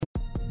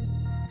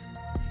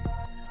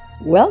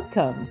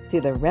Welcome to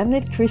the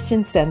Remnant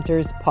Christian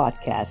Center's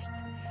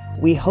podcast.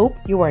 We hope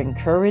you are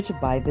encouraged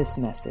by this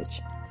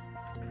message.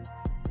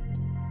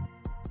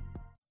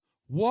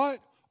 What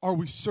are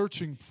we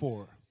searching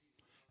for?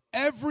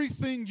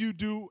 Everything you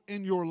do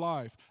in your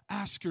life,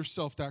 ask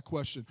yourself that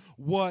question.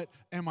 What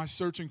am I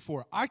searching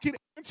for? I can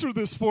answer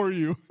this for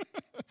you.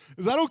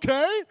 Is that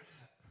okay?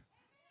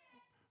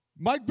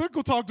 Mike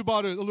Bickle talked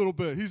about it a little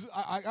bit.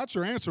 I got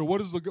your answer.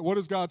 What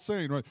is God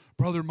saying, right?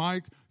 Brother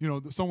Mike,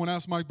 someone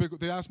asked Mike Bickle,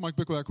 they ask Mike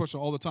Bickle that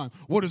question all the time.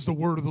 What is the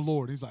word of the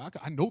Lord? He's like,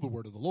 I know the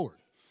word of the Lord.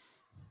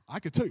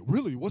 I can tell you,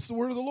 really, what's the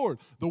word of the Lord?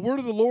 The word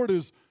of the Lord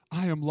is,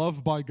 I am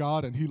loved by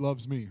God and he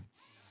loves me.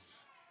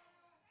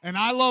 And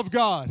I love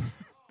God.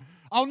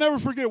 I'll never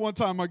forget one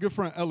time my good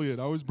friend Elliot,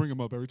 I always bring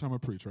him up every time I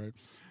preach, right?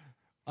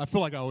 I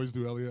feel like I always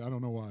do, Elliot. I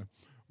don't know why.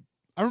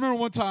 I remember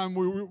one time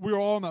we were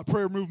all in that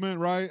prayer movement,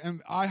 right?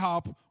 And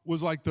IHOP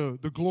was like the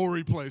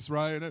glory place,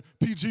 right? And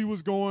PG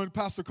was going,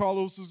 Pastor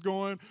Carlos was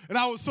going, and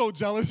I was so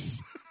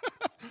jealous.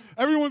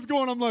 Everyone's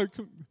going. I'm like,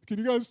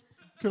 can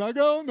I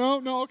go?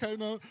 No, okay,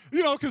 no.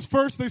 Because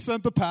first they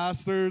sent the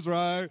pastors,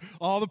 right?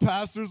 All the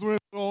pastors went.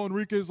 Oh,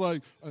 Enrique's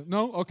like,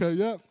 no, okay,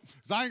 yeah.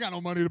 Because I ain't got no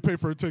money to pay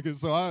for a ticket,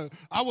 so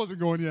I wasn't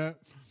going yet.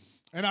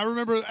 And I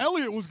remember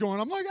Elliot was going.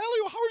 I'm like,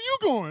 Elliot, how are you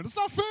going? It's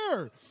not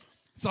fair.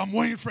 So I'm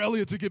waiting for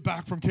Elliot to get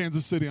back from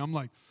Kansas City. I'm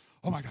like,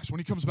 oh my gosh, when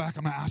he comes back,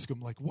 I'm going to ask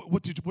him, like,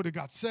 what did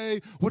God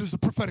say? What is the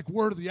prophetic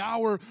word of the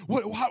hour?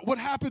 What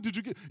happened? Did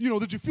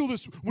you feel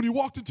this when you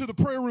walked into the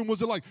prayer room?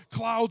 Was it like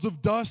clouds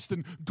of dust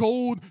and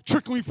gold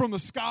trickling from the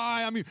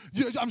sky? I mean,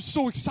 I'm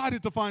so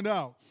excited to find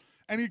out.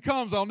 And he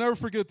comes, I'll never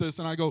forget this,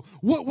 and I go,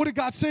 what did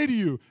God say to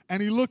you?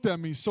 And he looked at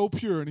me so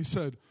pure, and he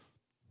said,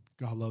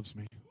 God loves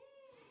me.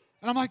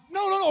 And I'm like,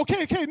 no,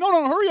 okay,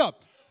 no, hurry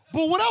up.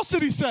 But what else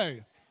did he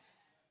say?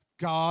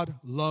 God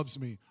loves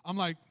me. I'm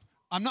like,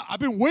 I've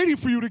been waiting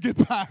for you to get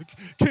back.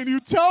 Can you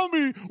tell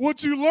me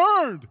what you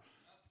learned?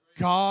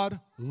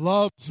 God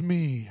loves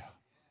me.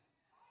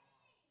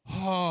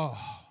 Oh.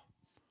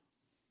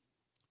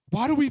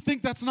 Why do we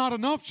think that's not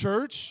enough,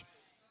 church?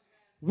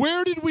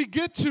 Where did we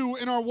get to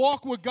in our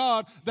walk with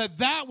God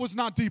that was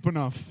not deep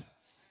enough?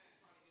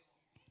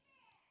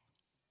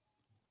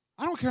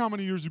 I don't care how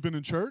many years you've been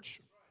in church.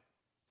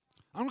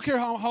 I don't care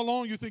how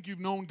long you think you've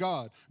known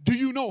God. Do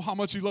you know how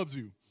much he loves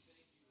you?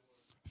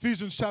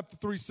 Ephesians chapter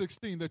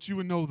 3:16, that you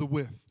would know the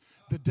width,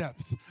 the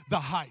depth, the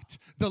height,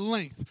 the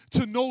length,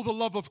 to know the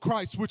love of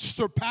Christ, which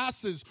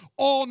surpasses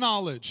all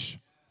knowledge.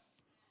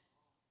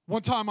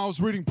 One time I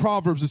was reading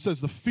Proverbs, it says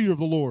the fear of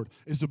the Lord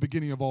is the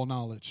beginning of all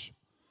knowledge.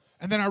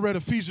 And then I read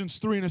Ephesians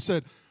 3, and it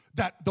said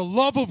that the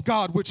love of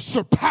God, which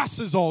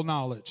surpasses all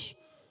knowledge.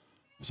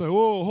 So,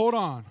 hold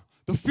on.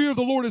 The fear of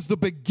the Lord is the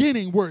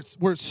beginning where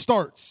it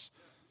starts.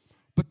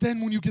 But then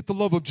when you get the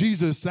love of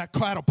Jesus, that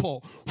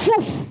catapult,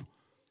 whew,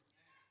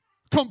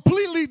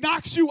 completely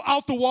knocks you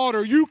out the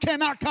water. You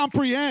cannot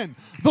comprehend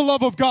the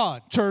love of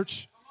God,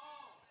 church.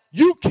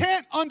 You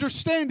can't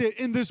understand it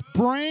in this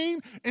brain,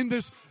 in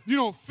this,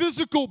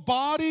 physical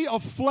body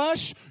of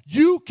flesh.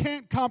 You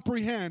can't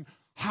comprehend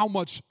how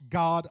much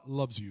God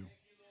loves you.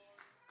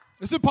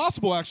 It's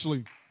impossible,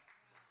 actually.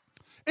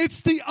 It's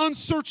the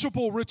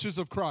unsearchable riches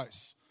of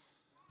Christ.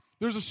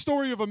 There's a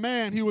story of a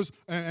man, he was,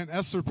 and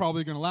Esther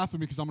probably going to laugh at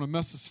me because I'm going to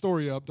mess the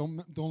story up.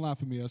 Don't laugh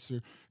at me,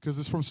 Esther, because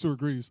it's from Stuart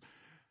Greaves.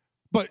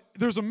 But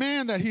there's a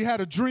man that he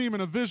had a dream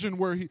and a vision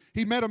where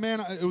he met a man,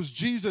 it was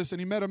Jesus,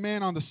 and he met a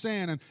man on the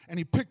sand, and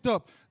he picked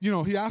up,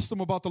 he asked him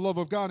about the love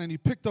of God, and he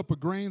picked up a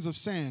grains of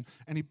sand,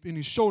 and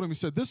he showed him, he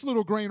said, this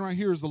little grain right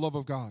here is the love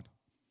of God.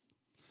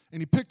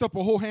 And he picked up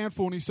a whole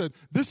handful, and he said,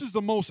 this is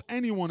the most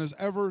anyone has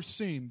ever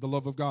seen the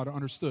love of God or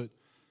understood.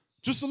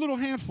 Just a little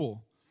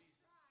handful.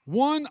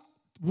 One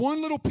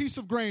little piece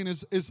of grain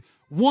is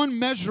one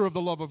measure of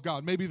the love of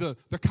God. Maybe the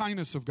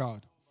kindness of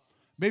God.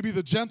 Maybe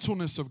the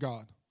gentleness of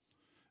God.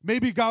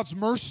 Maybe God's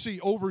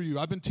mercy over you.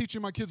 I've been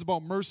teaching my kids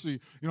about mercy.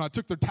 I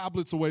took their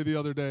tablets away the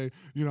other day.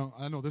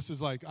 I know this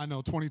is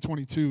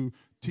 2022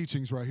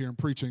 teachings right here and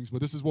preachings,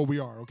 but this is what we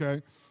are,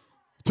 okay?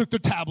 Took their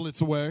tablets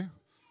away.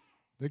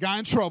 They got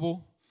in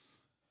trouble.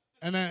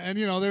 And then,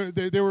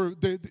 they were,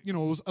 it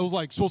was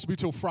like supposed to be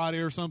till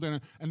Friday or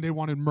something, and they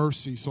wanted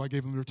mercy, so I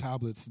gave them their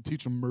tablets and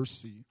teach them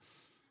mercy.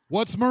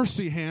 What's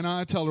mercy, Hannah?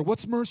 I tell her,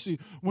 what's mercy?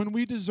 When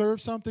we deserve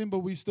something, but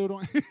we still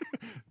don't.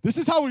 This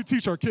is how we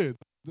teach our kids.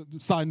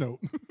 Side note.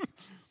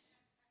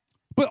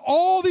 But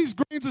all these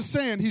grains of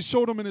sand, he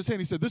showed them in his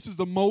hand. He said, this is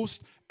the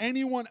most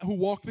anyone who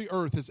walked the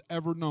earth has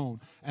ever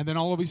known. And then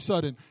all of a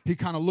sudden, he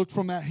kind of looked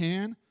from that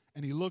hand,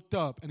 and he looked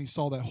up, and he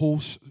saw that whole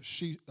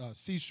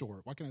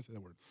seashore. Why can't I say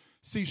that word?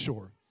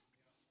 Seashore.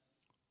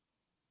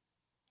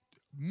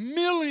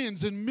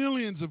 Millions and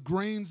millions of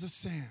grains of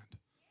sand.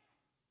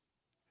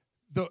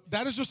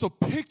 That is just a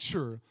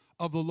picture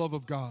of the love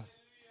of God.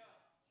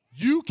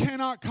 You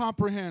cannot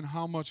comprehend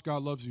how much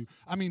God loves you.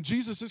 I mean,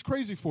 Jesus is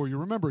crazy for you.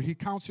 Remember, he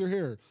counts your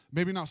hair.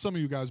 Maybe not some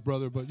of you guys,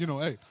 brother, but,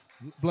 hey,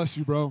 bless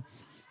you, bro.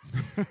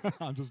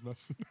 I'm just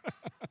messing.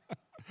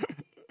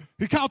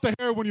 He count the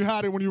hair when you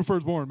had it when you were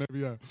first born, maybe,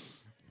 yeah.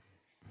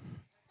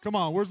 Come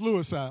on, where's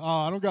Lewis at? Oh,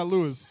 I don't got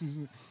Lewis.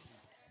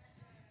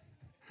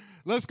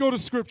 Let's go to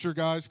Scripture,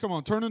 guys. Come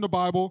on, turn in the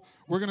Bible.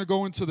 We're going to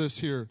go into this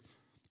here.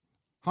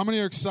 How many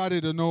are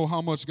excited to know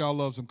how much God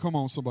loves them? Come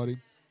on, somebody.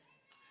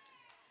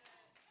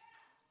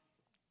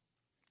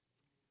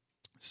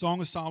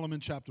 Song of Solomon,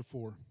 chapter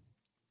 4.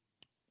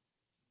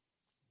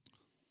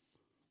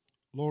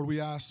 Lord, we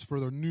ask for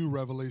the new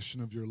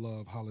revelation of your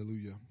love.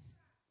 Hallelujah.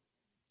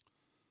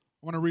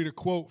 I want to read a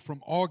quote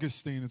from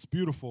Augustine. It's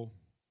beautiful.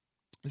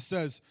 It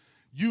says,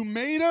 "You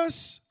made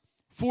us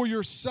for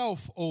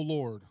yourself, O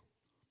Lord,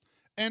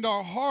 and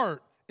our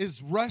heart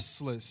is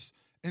restless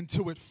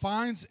until it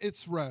finds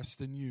its rest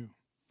in you."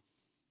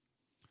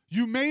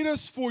 You made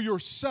us for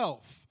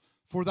yourself,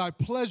 for thy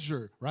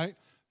pleasure, right?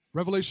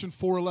 Revelation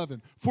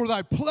 4:11. For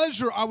thy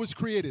pleasure I was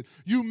created.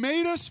 You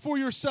made us for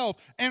yourself,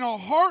 and our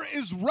heart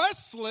is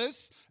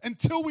restless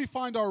until we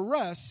find our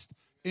rest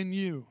in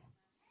you.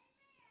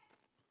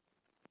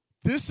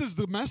 This is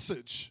the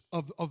message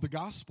of the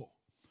gospel.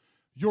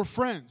 Your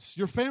friends,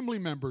 your family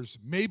members,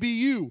 maybe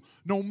you,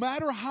 no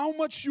matter how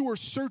much you are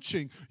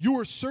searching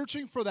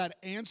for that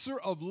answer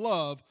of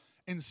love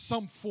in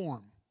some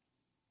form.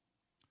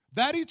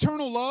 That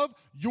eternal love,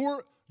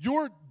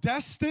 you're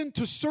destined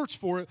to search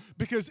for it,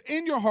 because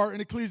in your heart, in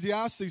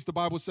Ecclesiastes, the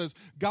Bible says,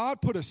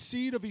 God put a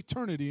seed of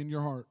eternity in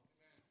your heart.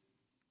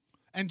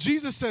 And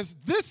Jesus says,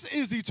 this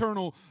is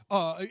eternal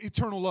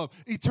love,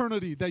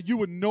 eternity, that you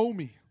would know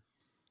me,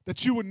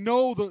 that you would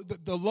know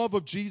the love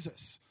of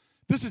Jesus.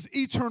 This is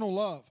eternal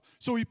love.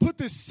 So he put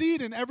this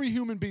seed in every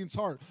human being's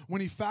heart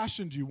when he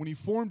fashioned you, when he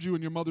formed you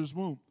in your mother's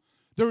womb.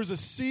 There is a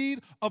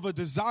seed of a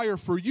desire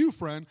for you,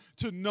 friend,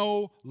 to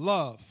know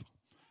love.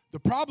 The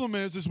problem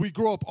is we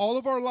grow up all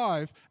of our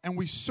life and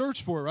we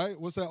search for it, right?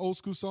 What's that old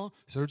school song?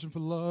 Searching for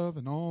love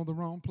in all the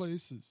wrong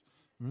places.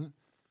 Right?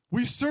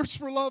 We search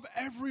for love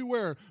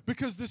everywhere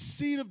because the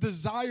seed of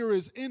desire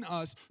is in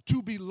us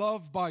to be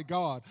loved by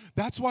God.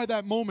 That's why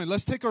that moment,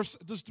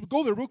 just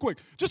go there real quick,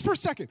 just for a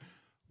second.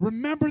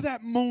 Remember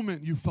that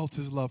moment you felt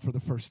his love for the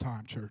first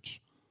time,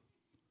 church.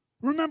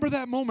 Remember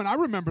that moment. I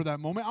remember that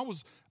moment. I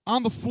was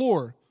on the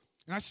floor.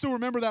 And I still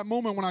remember that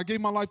moment when I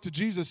gave my life to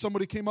Jesus.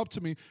 Somebody came up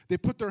to me. They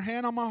put their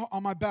hand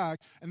on my back,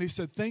 and they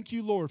said, "Thank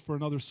you, Lord, for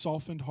another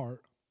softened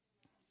heart."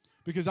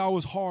 Because I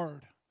was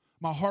hard.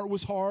 My heart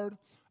was hard.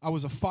 I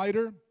was a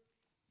fighter.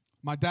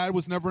 My dad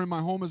was never in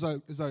my home as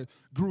I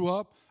grew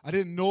up. I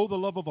didn't know the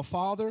love of a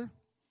father.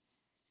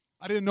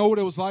 I didn't know what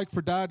it was like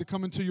for dad to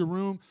come into your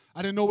room.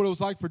 I didn't know what it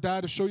was like for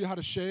dad to show you how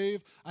to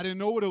shave. I didn't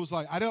know what it was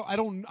like. I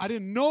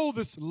didn't know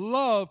this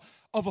love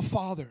of a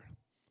father.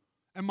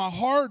 And my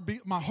heart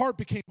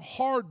became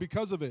hard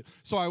because of it.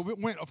 So I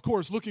went, of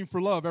course, looking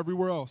for love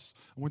everywhere else.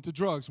 I went to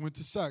drugs, went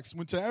to sex,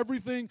 went to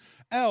everything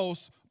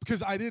else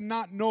because I did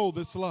not know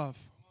this love.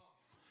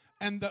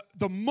 And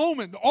the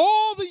moment,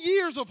 all the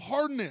years of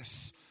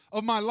hardness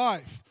of my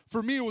life,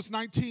 for me it was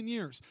 19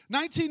 years.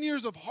 19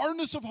 years of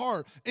hardness of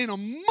heart. In a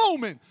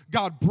moment,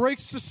 God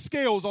breaks the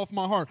scales off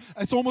my heart.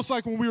 It's almost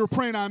like when we were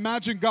praying, I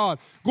imagined God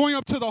going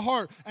up to the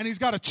heart, and he's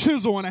got a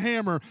chisel and a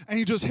hammer, and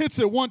he just hits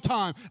it one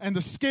time, and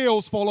the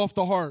scales fall off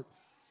the heart.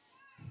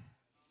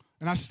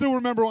 And I still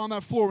remember on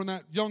that floor when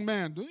that young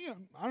man,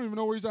 I don't even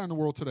know where he's at in the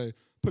world today,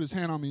 put his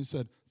hand on me and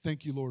said,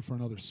 "Thank you, Lord, for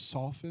another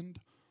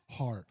softened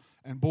heart."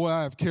 And boy,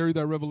 I have carried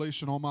that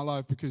revelation all my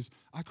life because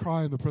I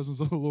cry in the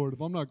presence of the Lord.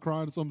 If I'm not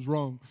crying, something's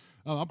wrong.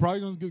 I'm probably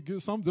going to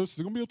get some. There's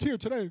going to be a tear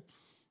today.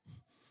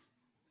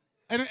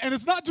 And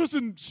it's not just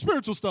in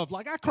spiritual stuff.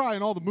 Like I cry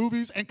in all the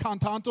movies.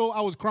 Encanto,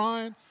 I was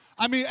crying.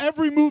 I mean,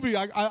 every movie,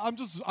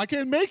 I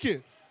can't make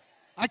it.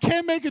 I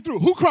can't make it through.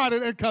 Who cried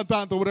at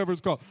Encanto, whatever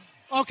it's called?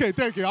 Okay,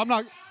 thank you. I'm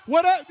not.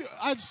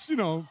 I just,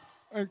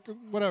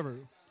 whatever.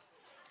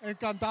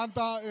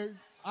 Encantanta,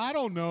 I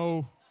don't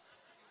know.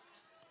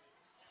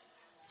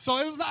 So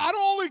I don't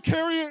only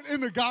carry it in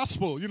the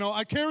gospel.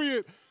 I carry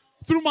it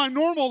through my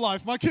normal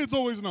life. My kids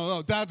always know,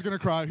 oh, Dad's going to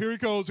cry. Here he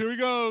goes.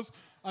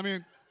 I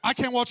mean, I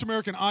can't watch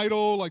American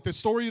Idol, like the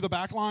story of the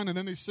back line, and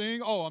then they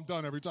sing. Oh, I'm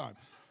done every time.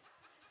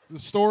 The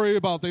story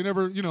about they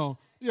never, man,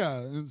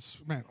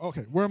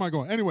 okay, where am I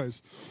going?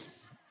 Anyways,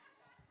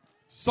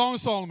 Song of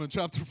Solomon,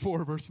 chapter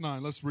 4, verse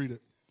 9. Let's read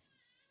it.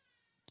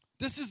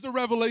 This is the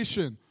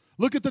revelation.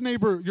 Look at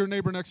your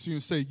neighbor next to you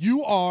and say,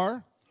 "You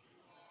are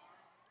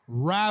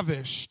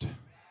ravished."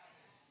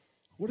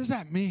 What does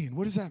that mean?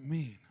 What does that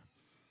mean?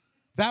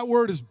 That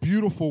word is a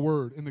beautiful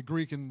word in the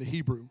Greek and the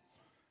Hebrew.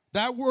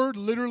 That word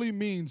literally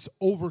means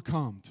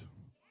overcome.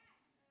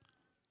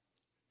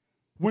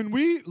 When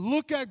we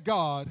look at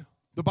God,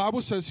 the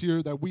Bible says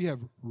here that we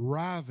have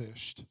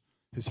ravished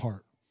his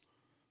heart.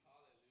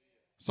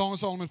 Song of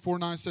Solomon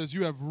 4:9 says,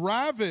 "You have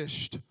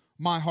ravished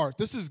my heart."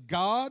 This is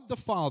God the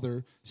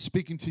Father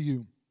speaking to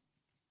you.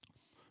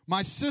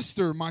 "My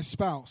sister, my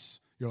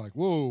spouse." You're like,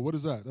 whoa, what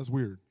is that? That's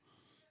weird.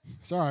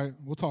 It's all right.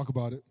 We'll talk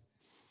about it.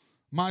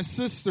 "My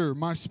sister,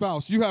 my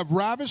spouse, you have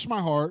ravished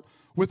my heart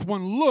with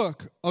one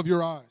look of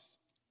your eyes."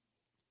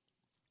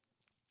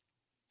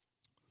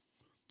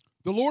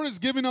 The Lord is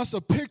giving us a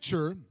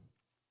picture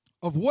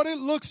of what it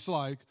looks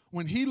like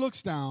when he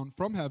looks down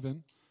from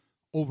heaven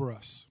over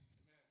us.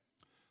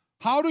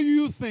 How do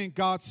you think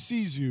God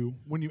sees you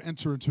when you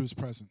enter into his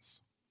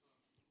presence?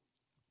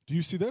 Do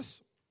you see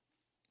this?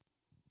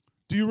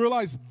 Do you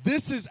realize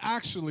this is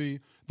actually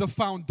the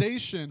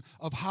foundation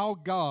of how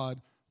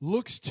God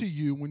looks to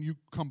you when you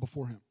come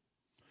before him?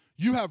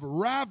 You have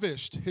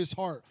ravished his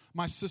heart,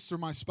 my sister,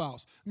 my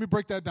spouse. Let me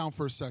break that down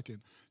for a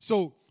second.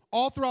 So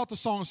all throughout the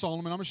Song of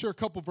Solomon, I'm going to share a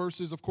couple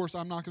verses. Of course,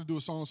 I'm not going to do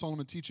a Song of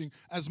Solomon teaching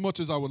as much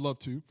as I would love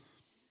to.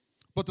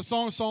 But the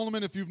Song of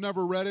Solomon, if you've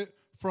never read it,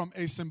 from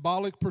a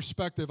symbolic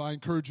perspective, I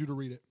encourage you to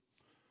read it.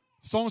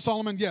 The Song of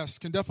Solomon, yes,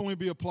 can definitely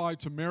be applied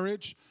to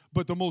marriage,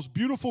 but the most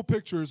beautiful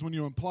picture is when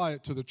you apply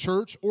it to the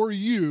church or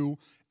you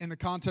in the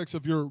context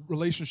of your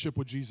relationship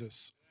with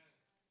Jesus.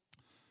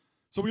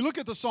 So we look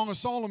at the Song of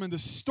Solomon, the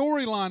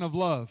storyline of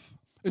love.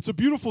 It's a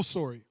beautiful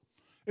story.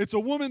 It's a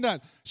woman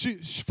that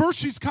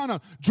she's kind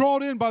of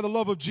drawn in by the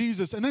love of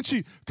Jesus, and then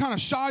she kind of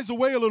shies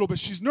away a little bit.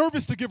 She's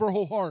nervous to give her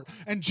whole heart,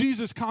 and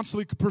Jesus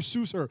constantly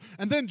pursues her.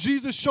 And then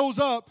Jesus shows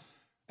up,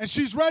 and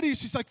she's ready.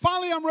 She's like,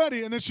 finally, I'm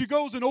ready. And then she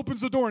goes and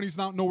opens the door, and he's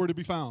nowhere to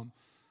be found.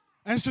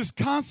 And it's just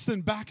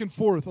constant back and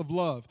forth of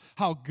love,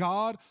 how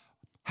God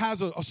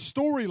has a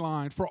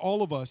storyline for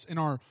all of us in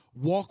our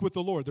walk with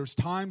the Lord. There's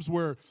times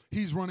where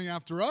he's running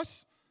after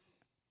us,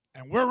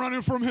 and we're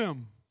running from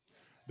him.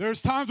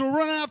 There's times we're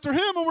running after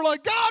him, and we're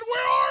like, God,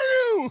 where are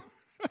you?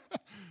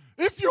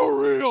 If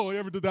you're real. You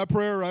ever did that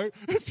prayer, right?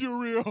 If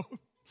you're real.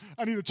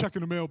 I need a check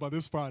in the mail by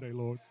this Friday,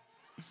 Lord.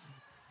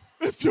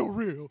 If you're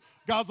real.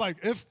 God's like,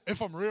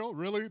 if I'm real,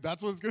 really?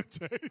 That's what it's going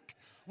to take?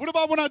 What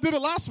about when I did it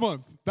last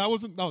month? That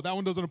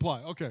one doesn't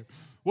apply. Okay,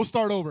 we'll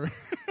start over.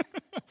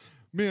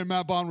 Me and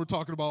Matt Bond were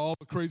talking about all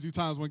the crazy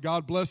times when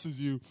God blesses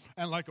you,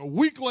 and like a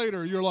week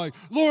later, you're like,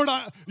 Lord,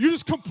 you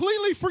just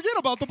completely forget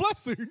about the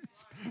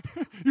blessings.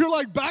 You're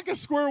like back at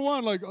square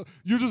one, like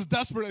you're just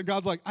desperate, and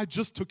God's like, I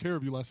just took care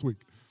of you last week.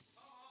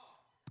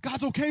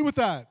 God's okay with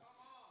that.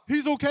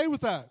 He's okay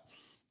with that.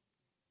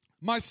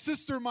 My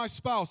sister, my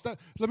spouse.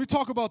 Let me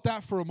talk about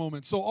that for a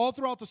moment. So all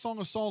throughout the Song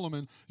of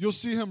Solomon, you'll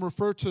see him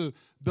refer to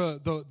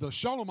the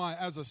Shulamite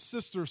as a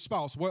sister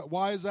spouse.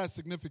 Why is that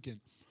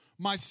significant?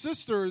 My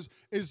sister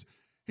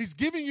he's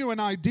giving you an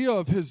idea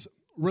of his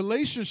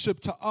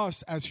relationship to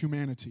us as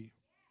humanity.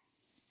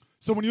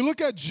 So when you look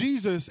at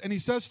Jesus and he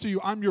says to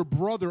you, I'm your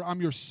brother, I'm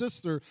your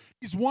sister,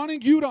 he's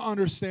wanting you to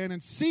understand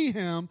and see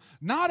him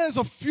not as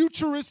a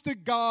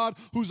futuristic God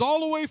who's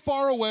all the way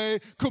far away,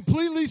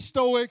 completely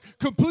stoic,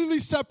 completely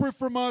separate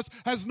from us,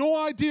 has no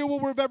idea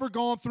what we've ever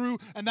gone through,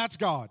 and that's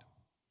God.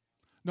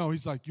 No,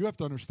 he's like, you have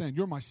to understand,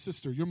 you're my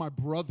sister, you're my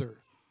brother.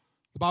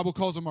 The Bible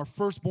calls him our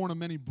firstborn of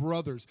many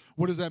brothers.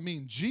 What does that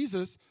mean?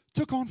 Jesus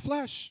took on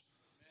flesh.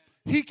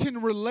 He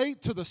can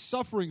relate to the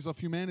sufferings of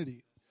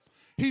humanity.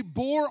 He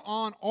bore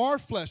on our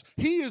flesh.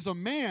 He is a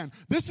man.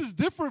 This is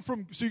different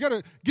from, so you got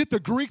to get the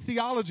Greek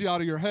theology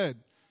out of your head,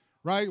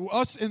 right?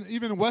 Us,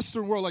 even in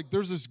Western world, like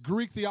there's this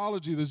Greek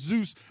theology, the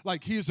Zeus,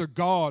 like he is a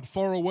god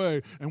far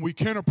away and we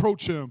can't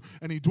approach him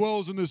and he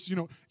dwells in this,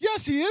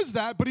 Yes, he is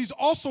that, but he's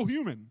also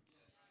human.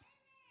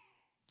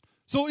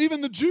 So even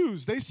the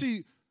Jews, they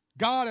see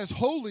God as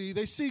holy.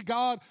 They see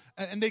God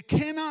and they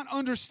cannot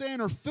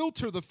understand or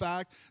filter the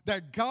fact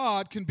that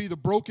God can be the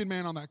broken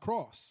man on that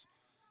cross.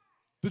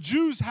 The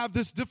Jews have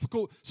this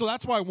difficult, so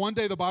that's why one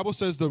day the Bible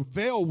says the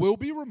veil will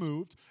be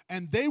removed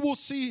and they will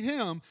see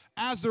him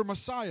as their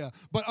Messiah.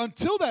 But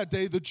until that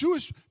day, the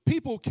Jewish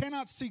people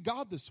cannot see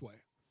God this way.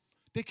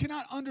 They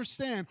cannot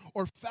understand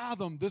or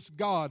fathom this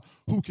God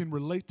who can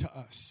relate to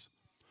us.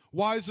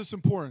 Why is this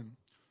important?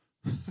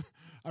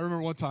 I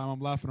remember one time, I'm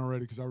laughing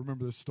already because I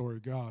remember this story.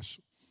 Gosh.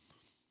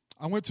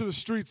 I went to the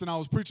streets and I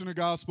was preaching the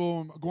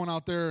gospel and going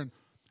out there and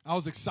I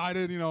was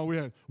excited,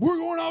 we're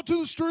going out to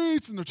the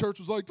streets, and the church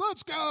was like,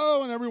 let's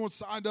go, and everyone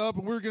signed up,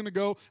 and we were going to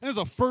go, and it was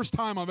the first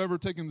time I've ever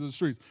taken to the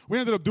streets. We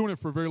ended up doing it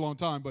for a very long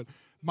time, but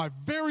my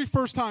very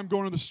first time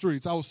going to the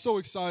streets, I was so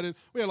excited.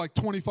 We had like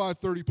 25,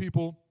 30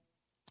 people,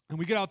 and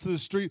we get out to the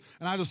street,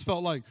 and I just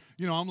felt like,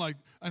 I'm like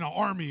in an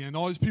army, and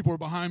all these people are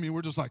behind me, and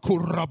we're just like, it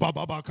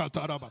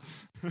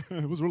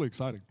was really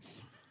exciting.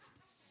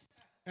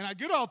 And I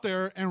get out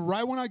there, and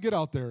right when I get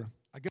out there,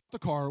 I get out the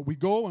car, we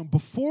go, and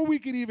before we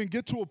could even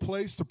get to a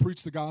place to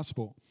preach the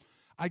gospel,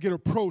 I get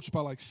approached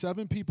by like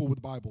 7 people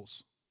with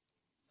Bibles.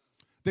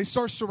 They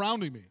start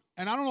surrounding me.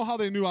 And I don't know how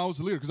they knew I was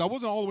the leader, because I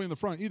wasn't all the way in the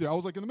front either. I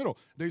was like in the middle.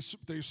 They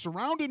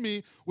surrounded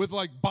me with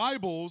like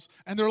Bibles,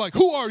 and they're like,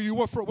 who are you?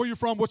 Where are you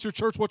from? What's your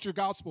church? What's your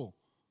gospel?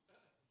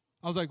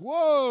 I was like,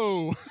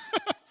 whoa.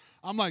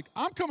 I'm like,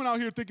 I'm coming out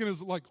here thinking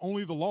it's like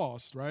only the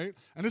lost, right?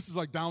 And this is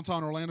like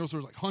downtown Orlando, so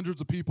there's like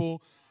hundreds of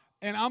people.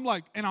 And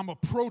I'm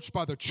approached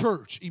by the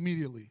church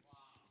immediately.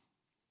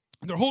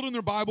 And they're holding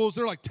their Bibles.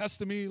 They're like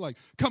testing me, like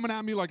coming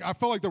at me. Like I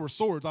felt like there were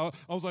swords. I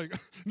was like,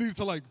 needed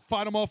to like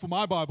fight them off with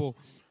my Bible.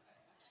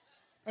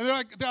 And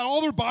they had all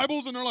their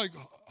Bibles and they're like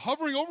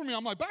hovering over me.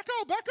 I'm like, back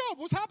up.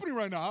 What's happening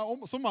right now?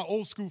 Some of my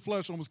old school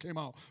flesh almost came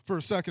out for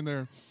a second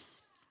there.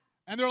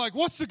 And they're like,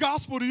 what's the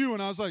gospel to you?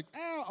 And I was like,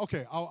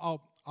 okay,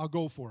 I'll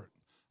go for it.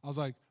 I was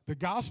like, the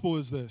gospel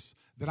is this,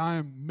 that I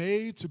am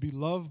made to be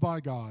loved by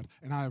God,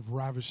 and I have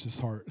ravished his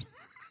heart.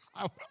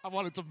 I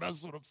wanted to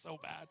mess with him so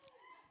bad.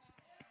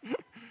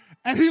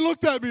 And he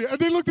looked at me, and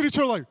they looked at each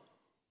other like,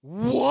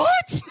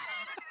 what?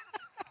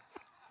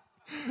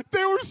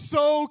 They were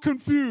so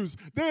confused.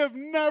 They have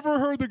never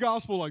heard the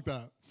gospel like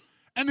that.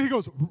 And he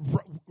goes,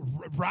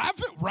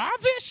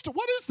 ravished?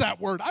 What is that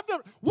word?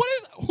 Who are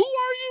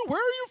you? Where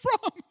are you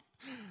from?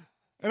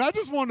 And I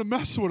just wanted to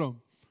mess with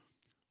him.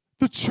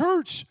 The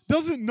church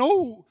doesn't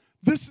know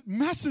this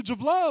message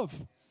of love.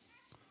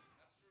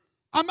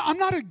 I'm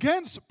not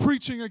against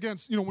preaching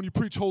against, when you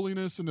preach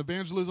holiness and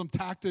evangelism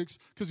tactics,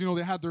 because,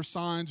 they had their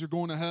signs, you're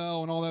going to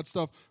hell and all that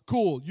stuff.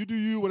 Cool. You do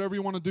you, whatever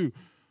you want to do.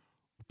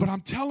 But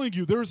I'm telling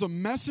you, there is a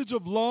message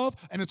of love,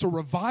 and it's a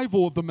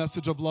revival of the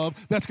message of love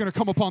that's going to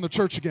come upon the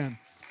church again.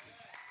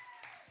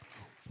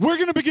 We're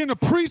going to begin to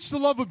preach the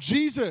love of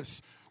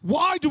Jesus.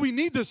 Why do we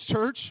need this,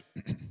 church?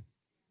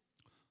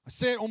 I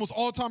say it almost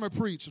all the time I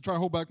preach. I try to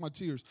hold back my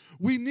tears.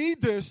 We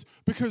need this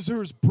because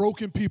there's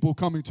broken people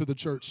coming to the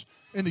church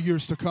in the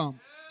years to come.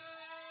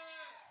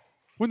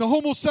 When the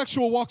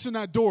homosexual walks in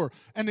that door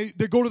and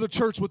they go to the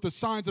church with the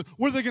signs,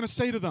 what are they going to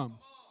say to them?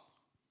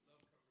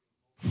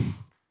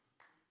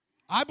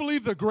 I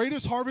believe the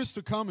greatest harvest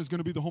to come is going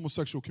to be the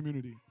homosexual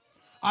community.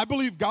 I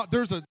believe God,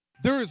 there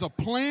is a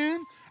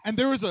plan, and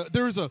there is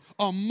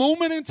a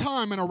moment in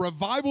time and a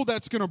revival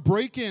that's going to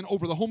break in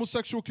over the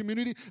homosexual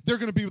community. They're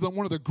going to be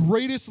one of the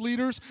greatest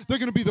leaders. They're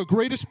going to be the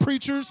greatest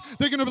preachers.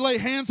 They're going to lay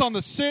hands on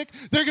the sick.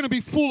 They're going to be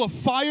full of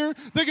fire.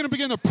 They're going to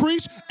begin to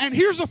preach. And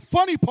here's the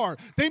funny part.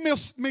 They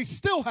may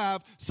still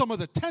have some of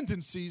the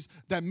tendencies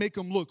that make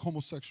them look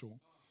homosexual.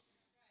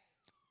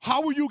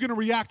 How are you going to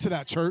react to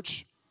that,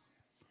 church?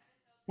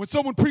 When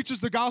someone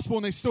preaches the gospel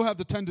and they still have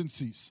the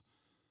tendencies.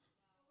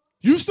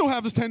 You still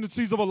have the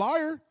tendencies of a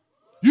liar.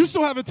 You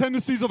still have the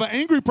tendencies of an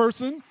angry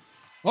person.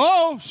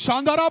 Oh,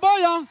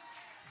 Shandarabaya.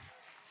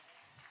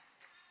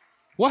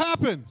 What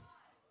happened?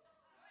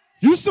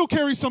 You still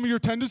carry some of your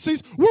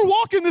tendencies. We're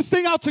walking this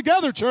thing out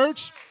together,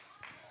 church.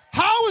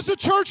 How is the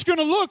church going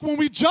to look when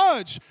we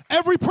judge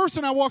every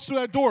person that walks through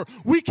that door?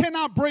 We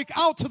cannot break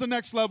out to the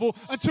next level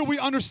until we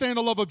understand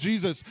the love of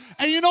Jesus.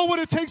 And you know what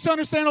it takes to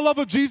understand the love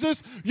of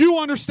Jesus? You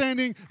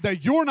understanding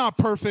that you're not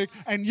perfect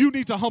and you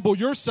need to humble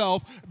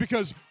yourself,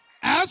 because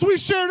as we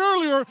shared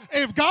earlier,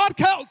 if God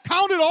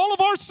counted all of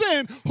our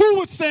sin, who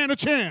would stand a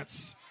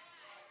chance?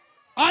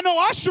 I know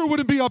I sure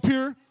wouldn't be up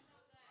here.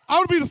 I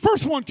would be the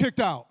first one kicked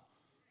out.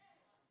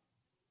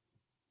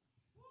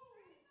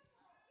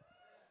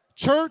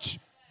 Church,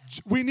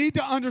 we need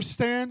to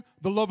understand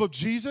the love of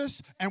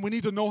Jesus, and we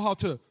need to know how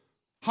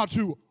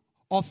to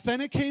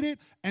authenticate it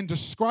and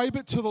describe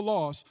it to the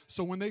lost,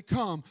 so when they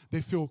come,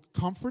 they feel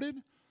comforted,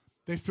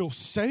 they feel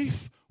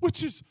safe,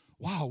 which is,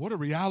 wow, what a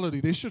reality.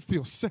 They should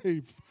feel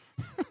safe.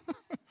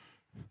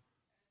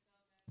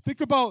 Think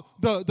about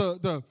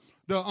the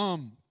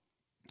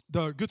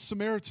Good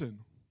Samaritan.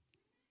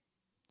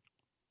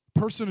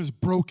 Person is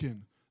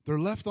broken. They're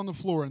left on the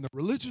floor, and the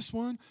religious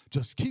one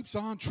just keeps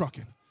on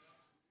trucking.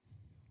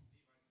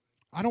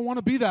 I don't want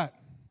to be that.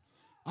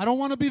 I don't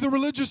want to be the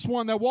religious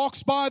one that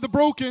walks by the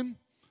broken.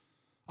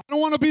 I don't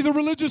want to be the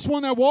religious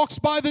one that walks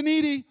by the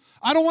needy.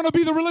 I don't want to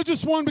be the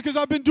religious one because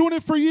I've been doing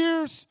it for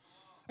years,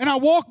 and I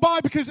walk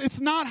by because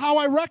it's not how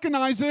I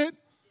recognize it.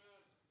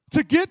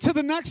 To get to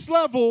the next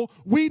level,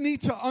 we need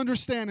to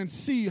understand and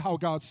see how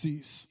God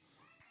sees.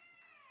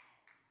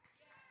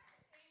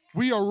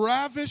 We are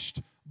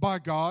ravished by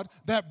God.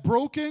 That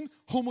broken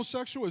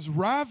homosexual is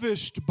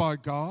ravished by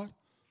God.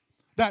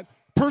 That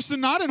person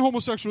not in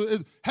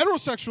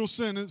heterosexual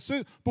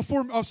sin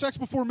before sex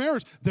before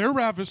marriage, they're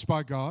ravished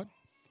by God.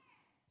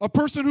 A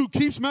person who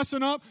keeps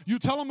messing up, you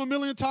tell them a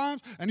million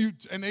times, and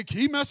they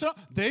keep messing up,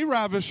 they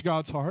ravish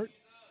God's heart.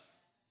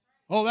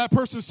 Oh, that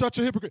person's such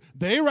a hypocrite.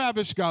 They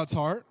ravish God's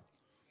heart.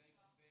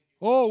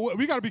 Oh,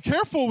 we got to be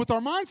careful with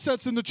our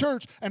mindsets in the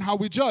church and how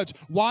we judge.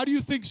 Why do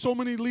you think so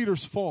many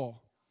leaders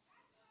fall?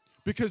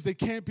 Because they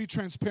can't be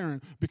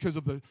transparent because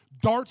of the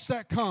darts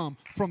that come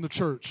from the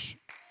church.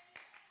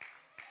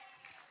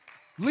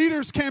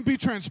 Leaders can't be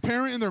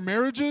transparent in their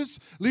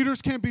marriages.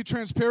 Leaders can't be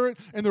transparent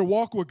in their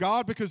walk with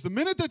God, because the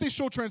minute that they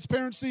show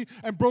transparency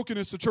and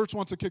brokenness, the church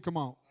wants to kick them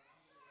out.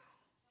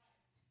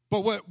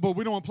 But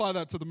we don't apply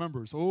that to the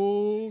members.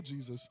 Oh,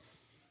 Jesus.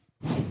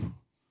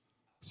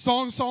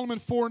 Song of Solomon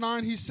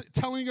 4:9, he's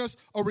telling us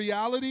a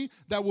reality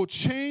that will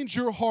change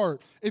your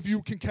heart if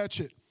you can catch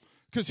it.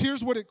 Because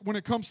here's when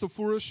it comes to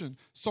fruition.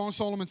 Song of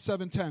Solomon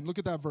 7:10. Look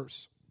at that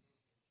verse.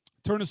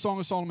 Turn to Song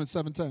of Solomon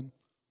 7:10.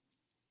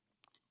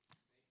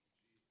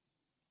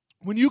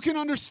 When you can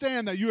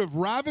understand that you have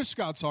ravished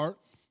God's heart,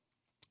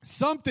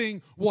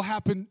 something will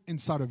happen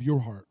inside of your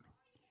heart.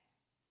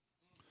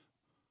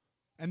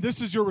 And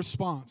this is your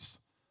response.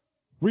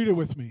 Read it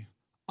with me.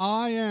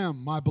 I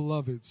am my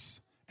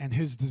beloved's, and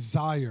his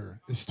desire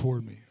is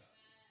toward me.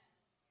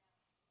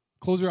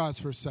 Close your eyes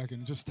for a second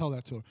and just tell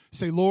that to him.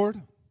 Say,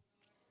 Lord,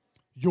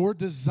 your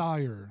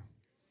desire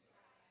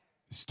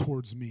is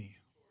towards me.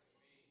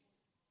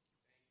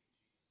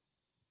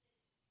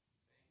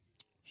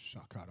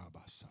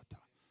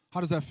 How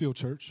does that feel,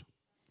 church?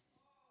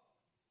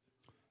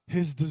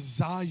 His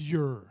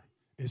desire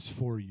is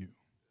for you.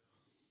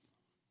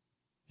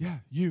 Yeah,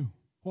 you.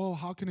 Well,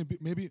 how can it be?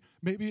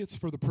 Maybe it's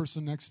for the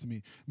person next to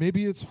me.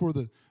 Maybe it's for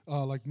the,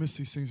 like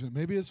Missy sings it,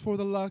 maybe it's for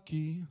the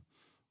lucky.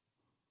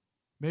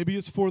 Maybe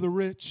it's for the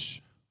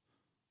rich.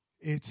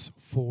 It's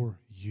for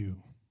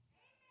you.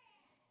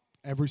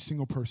 Every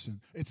single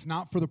person. It's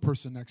not for the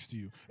person next to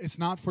you. It's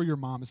not for your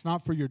mom. It's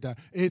not for your dad.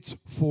 It's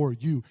for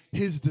you.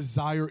 His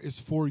desire is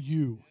for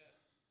you.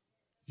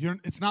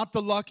 It's not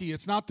the lucky.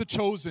 It's not the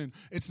chosen.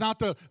 It's not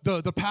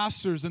the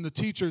pastors and the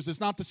teachers.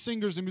 It's not the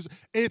singers and music.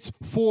 It's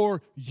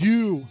for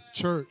you,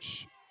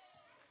 church.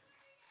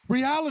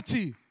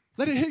 Reality.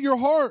 Let it hit your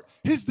heart.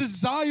 His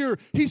desire.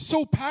 He's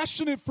so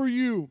passionate for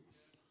you.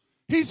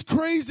 He's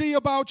crazy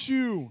about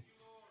you.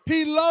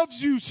 He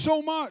loves you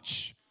so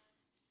much.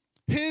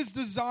 His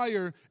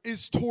desire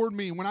is toward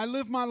me. When I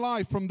live my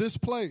life from this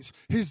place,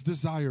 His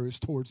desire is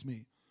towards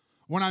me.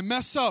 When I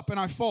mess up and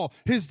I fall,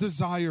 His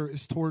desire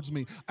is towards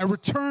me. I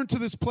return to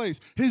this place.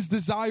 His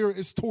desire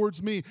is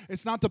towards me.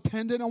 It's not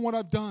dependent on what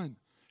I've done.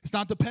 It's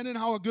not dependent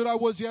on how good I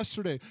was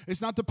yesterday.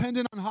 It's not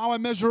dependent on how I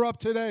measure up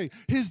today.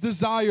 His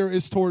desire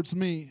is towards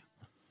me.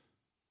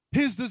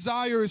 His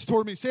desire is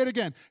toward me. Say it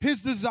again.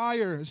 His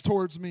desire is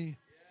towards me.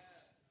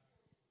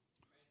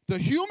 The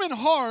human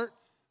heart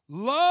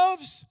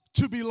loves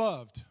to be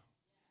loved.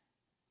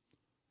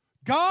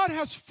 God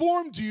has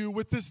formed you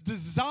with this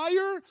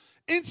desire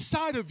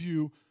inside of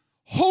you,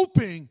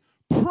 hoping,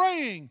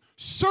 praying,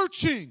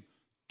 searching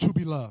to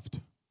be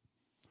loved.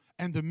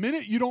 And the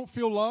minute you don't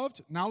feel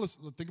loved, now let's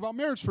think about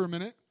marriage for a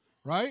minute,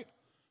 right?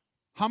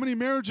 How many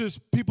marriages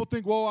people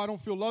think, well, I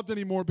don't feel loved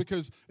anymore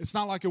because it's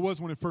not like it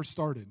was when it first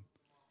started.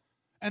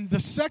 And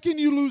the second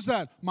you lose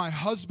that, my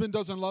husband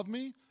doesn't love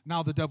me,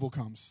 now the devil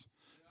comes.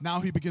 Now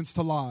he begins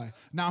to lie.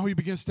 Now he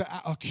begins to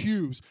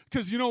accuse.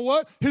 Because you know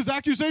what? His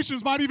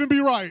accusations might even be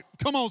right.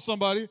 Come on,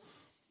 somebody.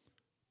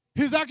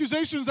 His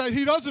accusations that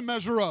he doesn't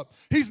measure up.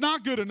 He's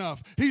not good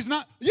enough.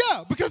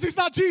 Because he's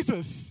not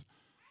Jesus.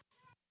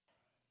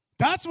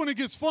 That's when it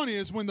gets funny,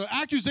 is when the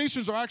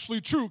accusations are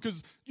actually true.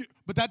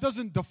 But that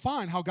doesn't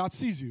define how God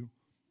sees you.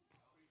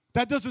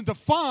 That doesn't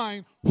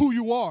define who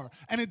you are.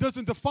 And it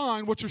doesn't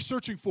define what you're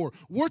searching for.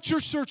 What you're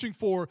searching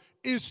for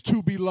is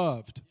to be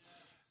loved.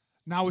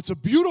 Now, it's a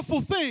beautiful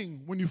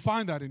thing when you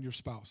find that in your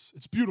spouse.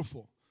 It's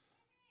beautiful.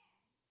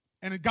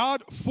 And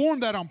God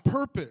formed that on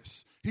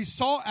purpose. He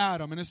saw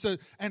Adam, and it said,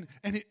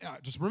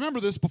 just remember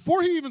this,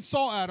 before he even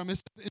saw Adam,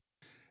 it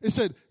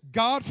said,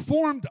 God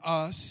formed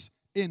us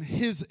in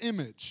His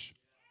image.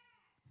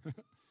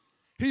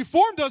 He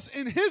formed us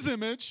in His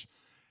image,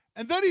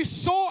 and then He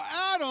saw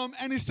Adam,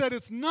 and He said,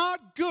 it's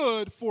not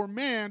good for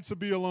man to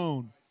be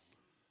alone.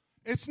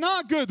 It's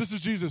not good, this is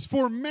Jesus,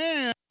 for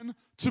man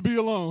to be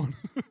alone.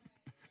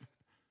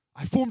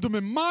 I formed him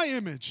in my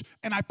image,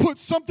 and I put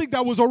something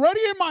that was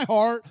already in my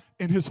heart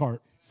in his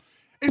heart.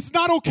 It's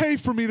not okay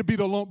for me to be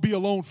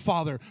alone,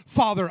 Father.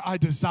 Father, I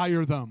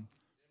desire them.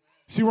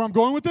 See where I'm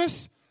going with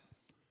this?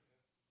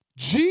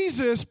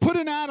 Jesus put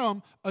in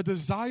Adam a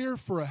desire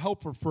for a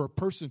helper, for a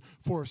person,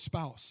 for a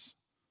spouse,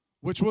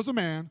 which was a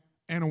man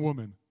and a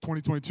woman.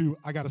 2022,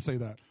 I got to say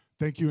that.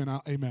 Thank you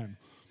and amen.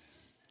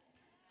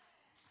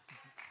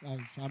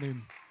 I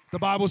mean, the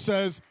Bible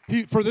says,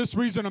 for this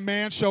reason a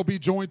man shall be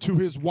joined to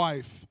his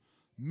wife.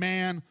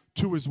 Man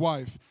to his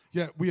wife.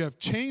 Yet we have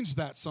changed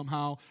that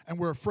somehow, and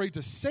we're afraid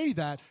to say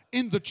that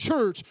in the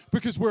church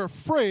because we're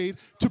afraid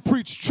to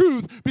preach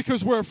truth,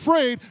 because we're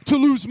afraid to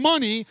lose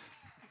money,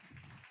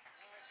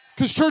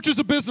 because church is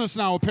a business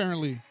now,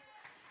 apparently.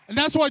 And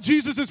that's why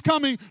Jesus is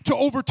coming to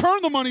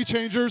overturn the money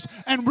changers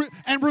and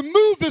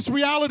remove this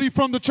reality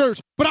from the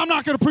church. But I'm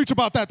not going to preach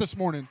about that this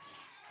morning.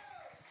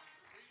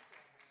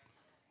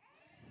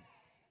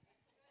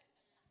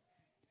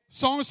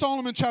 Song of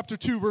Solomon, chapter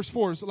 2, verse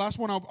 4 is the last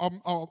one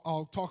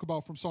I'll talk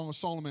about from Song of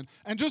Solomon.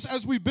 And just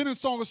as we've been in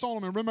Song of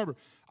Solomon, remember,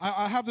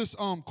 I have this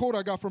quote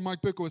I got from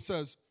Mike Bickle. It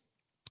says,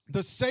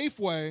 the safe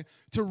way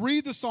to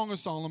read the Song of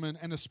Solomon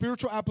and the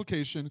spiritual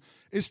application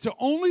is to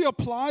only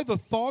apply the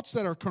thoughts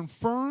that are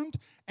confirmed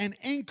and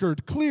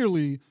anchored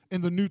clearly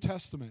in the New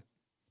Testament.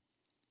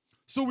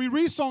 So we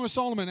read Song of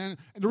Solomon, and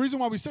the reason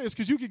why we say it is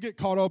because you can get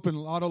caught up in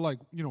a lot of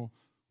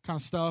kind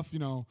of stuff,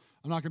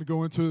 I'm not going to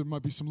go into it. There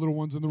might be some little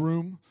ones in the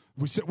room.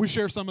 We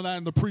share some of that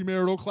in the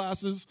premarital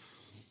classes.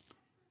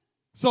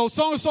 So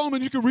Song of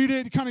Solomon, you can read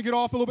it, you kind of get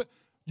off a little bit.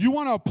 You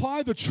want to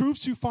apply the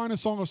truths you find in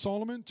Song of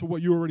Solomon to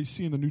what you already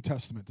see in the New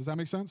Testament. Does that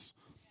make sense?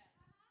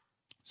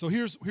 So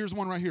here's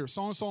one right here.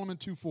 Song of Solomon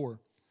 2:4.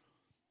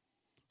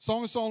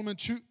 Song of Solomon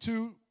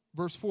 2,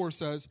 verse 4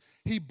 says,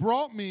 He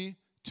brought me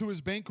to His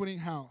banqueting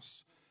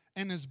house,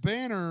 and His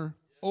banner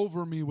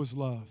over me was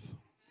love.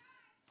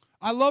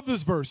 I love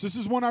this verse. This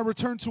is one I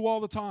return to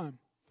all the time.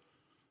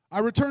 I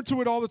return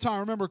to it all the time. I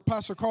remember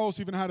Pastor Carlos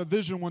even had a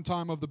vision one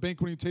time of the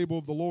banqueting table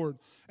of the Lord.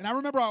 And I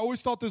remember I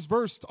always thought this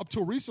verse, up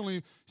till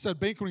recently, said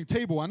banqueting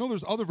table. I know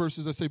there's other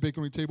verses that say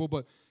banqueting table,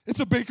 but it's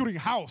a banqueting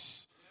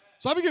house.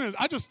 So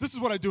this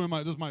is what I do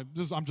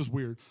I'm just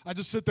weird. I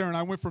just sit there and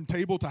I went from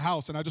table to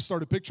house, and I just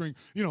started picturing,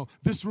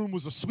 this room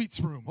was a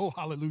sweets room. Oh,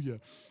 hallelujah.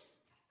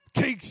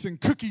 cakes and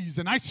cookies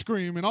and ice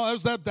cream and all.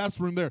 That's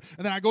room there.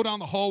 And then I go down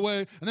the hallway,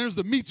 and there's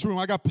the meats room.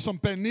 I got some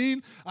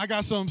pernil. I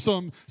got some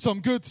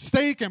good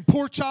steak and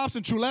pork chops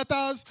and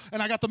chuletas,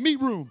 and I got the meat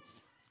room.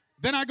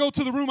 Then I go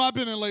to the room I've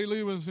been in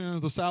lately, was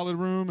the salad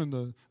room and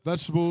the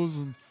vegetables,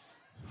 and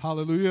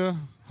hallelujah,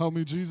 help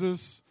me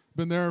Jesus.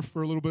 Been there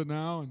for a little bit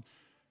now, and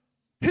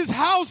his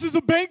house is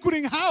a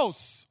banqueting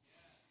house.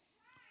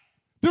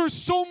 There's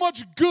so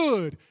much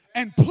good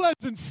and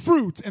pleasant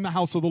fruit in the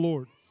house of the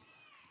Lord.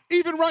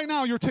 Even right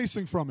now, you're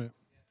tasting from it.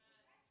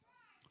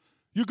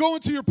 You go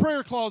into your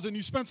prayer closet and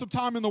you spend some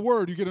time in the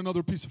Word, you get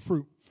another piece of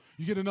fruit.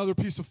 You get another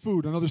piece of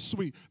food, another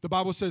sweet. The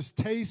Bible says,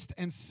 taste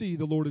and see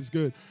the Lord is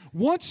good.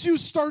 Once you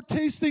start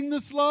tasting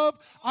this love,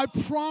 I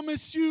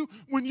promise you,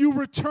 when you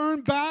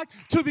return back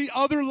to the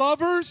other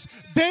lovers,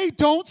 they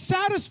don't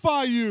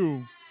satisfy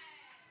you.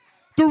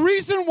 The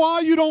reason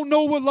why you don't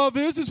know what love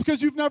is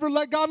because you've never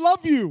let God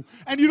love you,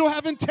 and you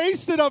haven't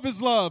tasted of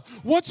his love.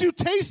 Once you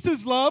taste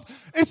his love,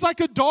 it's like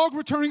a dog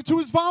returning to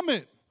his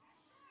vomit.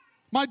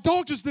 My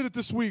dog just did it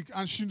this week,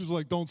 and she was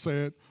like, don't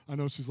say it. I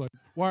know, she's like,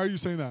 why are you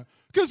saying that?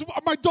 Because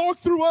my dog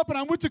threw up, and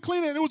I went to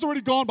clean it, and it was already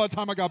gone by the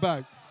time I got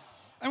back.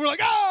 And we're like,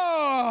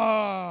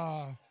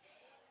 ah!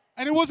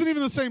 And it wasn't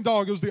even the same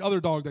dog. It was the other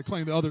dog that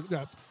claimed the other.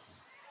 Yeah.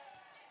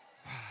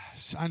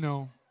 I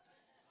know.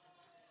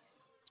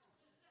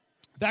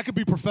 That could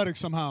be prophetic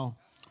somehow.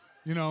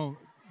 You know,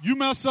 you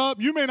mess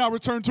up, you may not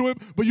return to it,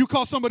 but you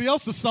cause somebody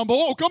else to stumble.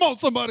 Oh, come on,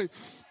 somebody.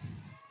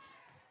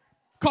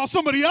 Cause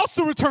somebody else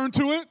to return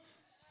to it.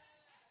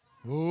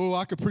 Oh,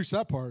 I could preach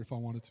that part if I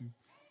wanted to.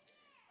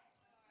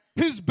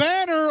 His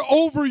banner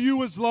over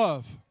you is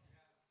love.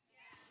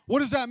 What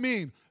does that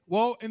mean?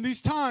 Well, in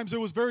these times,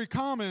 it was very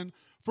common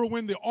for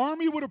when the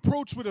army would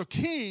approach with a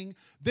king,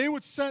 they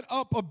would set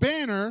up a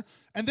banner,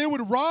 and they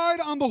would ride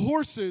on the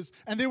horses,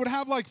 and they would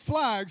have like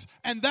flags,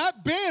 and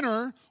that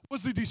banner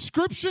was the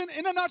description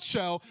in a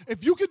nutshell.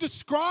 If you could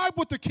describe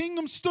what the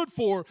kingdom stood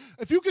for,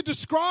 if you could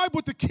describe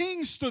what the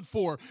king stood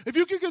for, if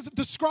you could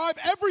describe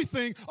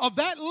everything of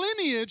that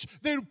lineage,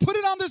 they would put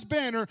it on this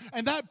banner,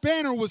 and that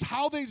banner was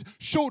how they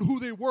showed who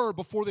they were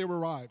before they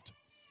arrived.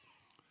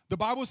 The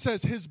Bible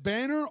says, his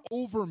banner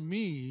over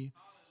me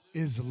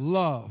is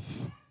love.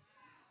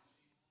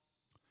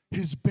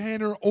 His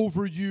banner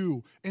over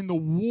you in the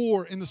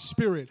war in the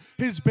spirit.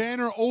 His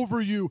banner over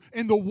you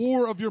in the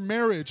war of your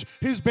marriage.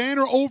 His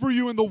banner over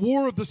you in the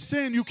war of the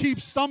sin you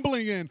keep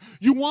stumbling in.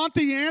 You want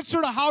the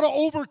answer to how to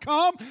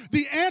overcome?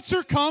 The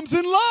answer comes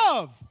in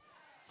love.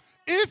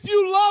 If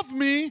you love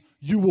me,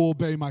 you will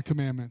obey my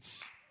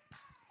commandments.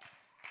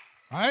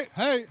 All right?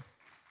 Hey,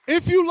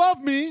 if you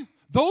love me,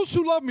 those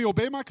who love me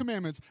obey my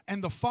commandments,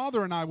 and the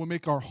Father and I will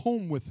make our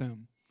home with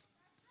him.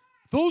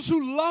 Those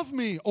who love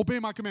me obey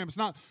my commandments.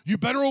 Not, you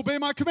better obey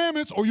my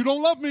commandments or you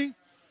don't love me.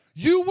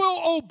 You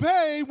will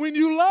obey when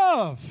you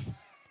love.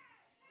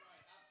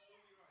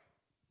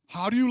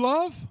 How do you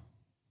love?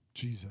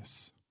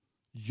 Jesus.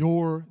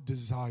 Your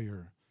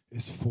desire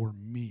is for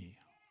me.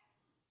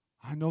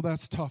 I know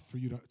that's tough for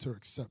you to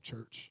accept,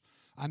 church.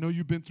 I know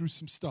you've been through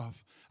some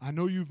stuff. I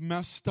know you've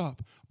messed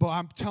up, but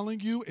I'm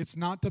telling you, it's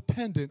not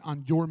dependent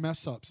on your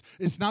mess-ups.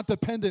 It's not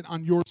dependent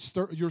on your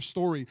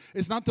story.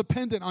 It's not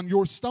dependent on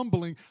your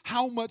stumbling,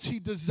 how much he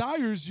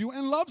desires you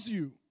and loves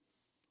you.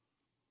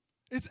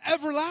 It's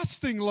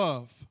everlasting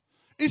love.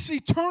 It's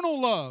eternal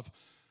love.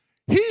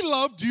 He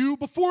loved you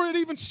before it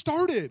even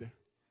started.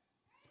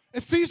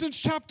 Ephesians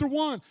chapter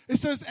 1, it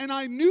says, and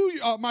I knew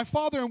my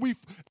Father, and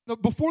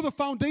before the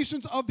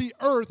foundations of the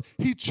earth,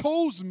 he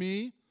chose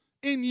me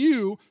in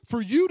you for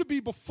you to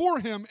be before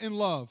him in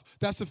love.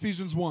 That's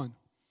Ephesians 1.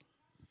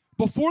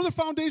 Before the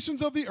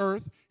foundations of the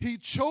earth, he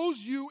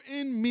chose you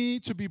in me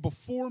to be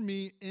before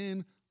me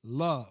in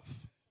love.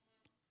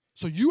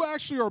 So you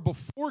actually are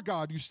before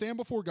God. You stand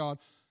before God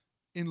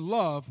in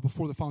love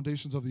before the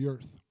foundations of the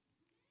earth.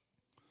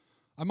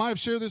 I might have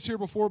shared this here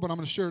before, but I'm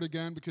going to share it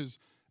again because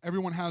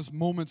everyone has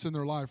moments in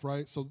their life,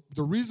 right? So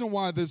the reason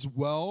why this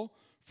well,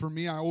 for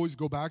me, I always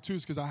go back to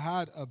is because I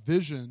had a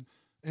vision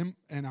and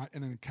an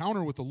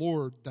encounter with the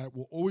Lord that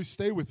will always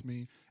stay with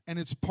me, and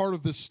it's part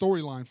of this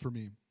storyline for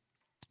me.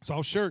 So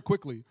I'll share it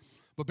quickly.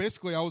 But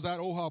basically, I was at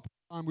OHA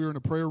time. We were in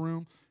a prayer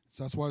room.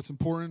 So that's why it's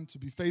important to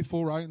be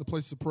faithful, right, in the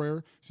place of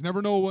prayer. So you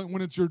never know when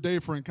it's your day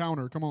for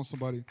encounter. Come on,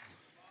 somebody.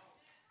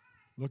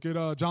 Look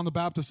at John the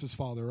Baptist's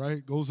father,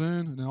 right? Goes in,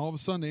 and then all of a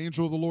sudden, the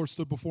angel of the Lord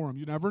stood before him.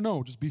 You never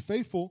know. Just be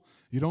faithful.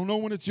 You don't know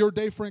when it's your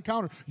day for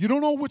encounter. You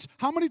don't know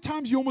how many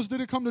times you almost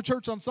didn't come to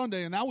church on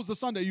Sunday, and that was the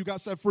Sunday you got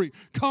set free.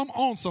 Come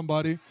on,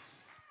 somebody.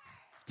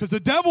 Because the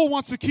devil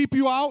wants to keep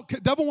you out.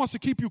 The devil wants to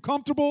keep you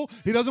comfortable.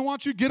 He doesn't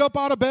want you to get up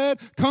out of bed,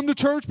 come to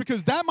church,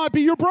 because that might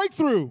be your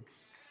breakthrough.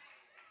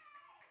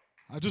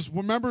 I just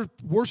remember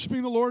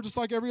worshiping the Lord just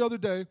like every other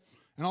day,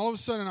 and all of a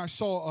sudden, I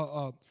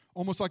saw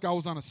almost like I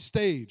was on a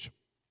stage.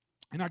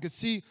 And I could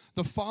see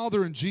the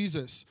Father and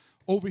Jesus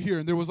over here.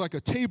 And there was like a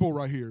table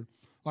right here,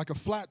 like a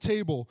flat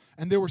table.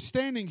 And they were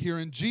standing here,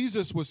 and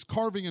Jesus was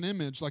carving an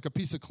image like a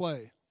piece of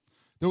clay.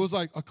 There was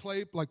like a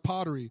clay, like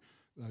pottery.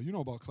 You know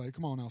about clay.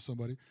 Come on now,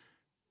 somebody.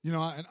 You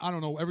know, and I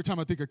don't know, every time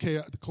I think of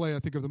clay, I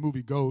think of the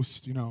movie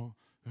Ghost, you know.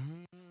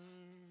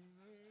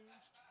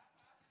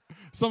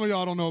 Some of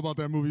y'all don't know about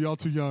that movie. Y'all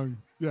too young.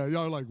 Yeah,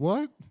 y'all are like,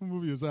 what? What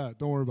movie is that?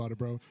 Don't worry about it,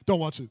 bro. Don't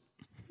watch it.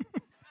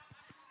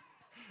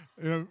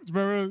 You know,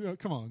 remember?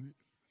 Come on.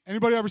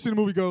 Anybody ever seen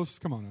the movie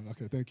Ghost? Come on.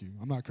 Okay, thank you.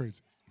 I'm not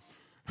crazy.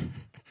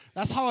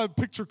 That's how I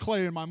picture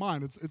clay in my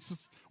mind. It's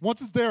just,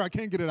 once it's there, I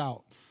can't get it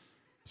out.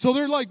 So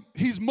they're like,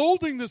 he's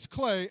molding this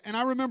clay, and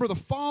I remember the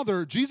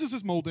Father, Jesus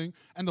is molding,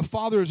 and the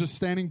Father is just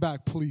standing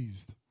back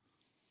pleased.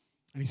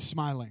 And he's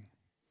smiling.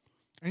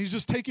 And he's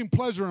just taking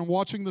pleasure in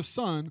watching the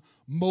Son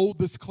mold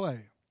this clay.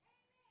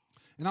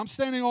 And I'm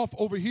standing off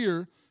over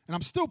here, and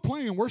I'm still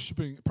playing and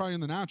worshiping, probably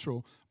in the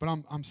natural, but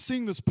I'm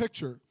seeing this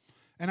picture.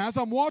 And as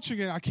I'm watching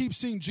it, I keep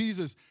seeing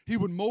Jesus. He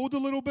would mold a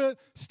little bit,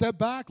 step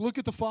back, look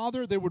at the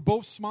Father. They would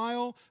both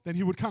smile. Then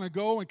he would kind of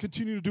go and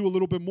continue to do a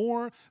little bit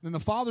more. Then the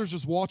Father's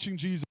just watching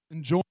Jesus,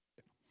 enjoying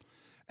it.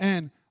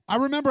 And I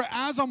remember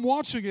as I'm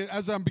watching it,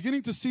 as I'm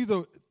beginning to see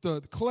the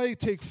clay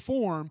take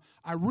form,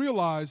 I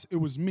realized it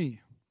was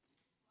me.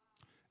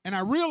 And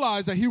I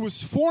realized that he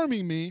was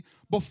forming me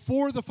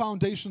before the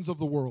foundations of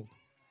the world.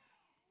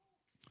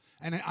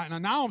 And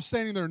now I'm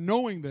standing there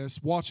knowing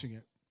this, watching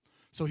it.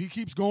 So he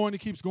keeps going,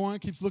 keeps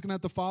looking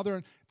at the Father,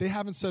 and they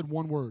haven't said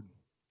one word.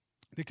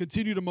 They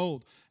continue to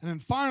mold. And then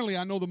finally,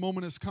 I know the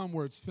moment has come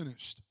where it's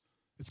finished.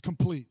 It's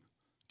complete.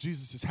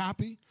 Jesus is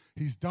happy.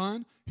 He's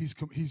done.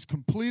 He's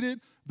completed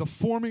the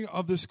forming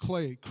of this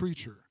clay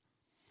creature.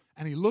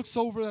 And he looks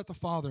over at the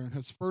Father, and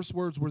his first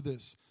words were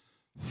this: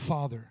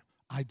 Father,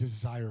 I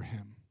desire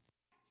him.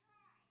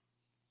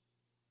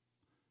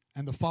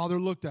 And the Father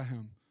looked at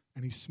him,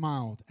 and he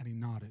smiled, and he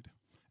nodded.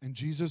 And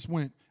Jesus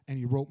went, and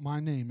he wrote my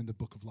name in the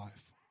book of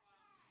life.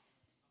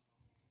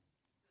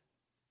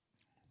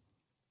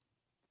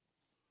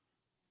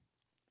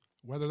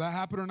 Whether that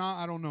happened or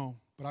not, I don't know.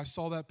 But I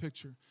saw that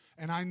picture.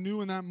 And I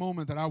knew in that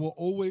moment that I will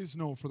always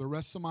know for the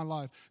rest of my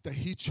life that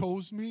he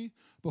chose me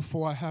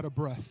before I had a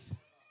breath.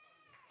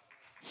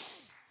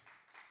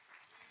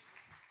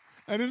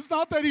 And it's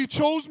not that he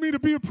chose me to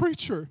be a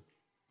preacher.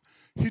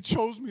 He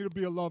chose me to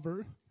be a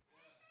lover.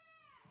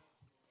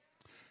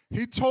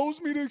 He chose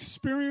me to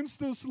experience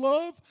this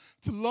love,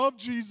 to love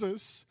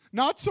Jesus.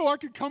 Not so I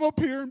could come up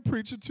here and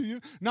preach it to you.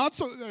 Not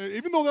so,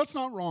 even though that's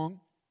not wrong.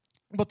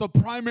 But the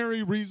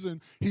primary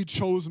reason he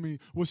chose me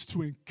was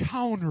to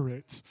encounter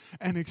it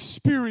and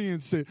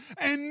experience it.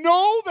 And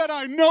know that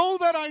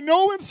I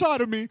know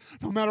inside of me,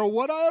 no matter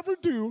what I ever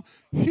do,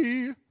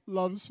 he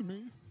loves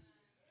me.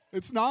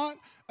 It's not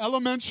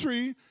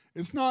elementary.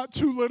 It's not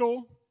too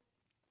little.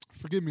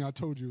 Forgive me, I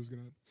told you it was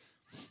going to.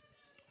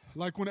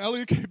 Like when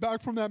Elliot came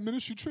back from that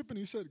ministry trip and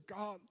he said,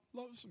 God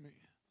loves me.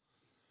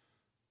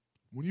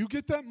 When you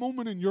get that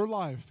moment in your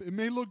life, it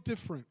may look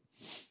different.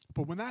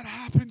 But when that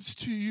happens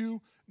to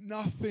you,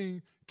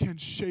 nothing can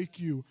shake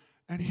you.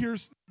 And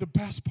here's the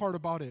best part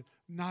about it.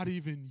 Not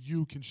even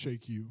you can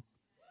shake you.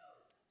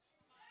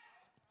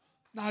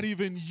 Not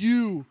even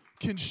you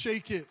can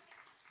shake it.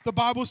 The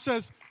Bible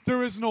says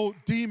there is no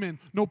demon,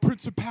 no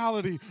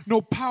principality,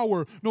 no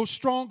power, no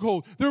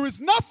stronghold. There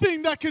is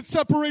nothing that can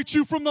separate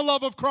you from the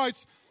love of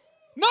Christ.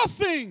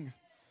 Nothing.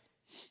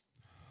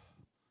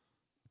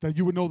 That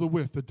you would know the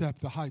width, the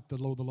depth, the height, the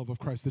low, the love of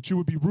Christ. That you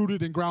would be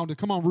rooted and grounded.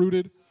 Come on,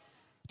 rooted.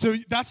 So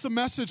that's the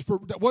message for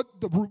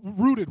what the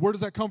rooted. Where does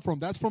that come from?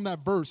 That's from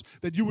that verse.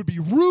 That you would be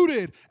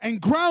rooted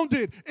and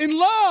grounded in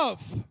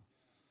love.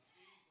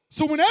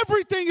 So when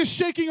everything is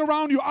shaking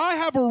around you, I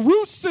have a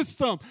root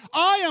system.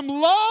 I am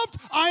loved.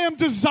 I am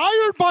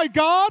desired by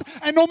God.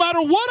 And no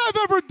matter what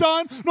I've ever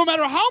done, no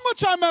matter how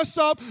much I mess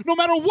up, no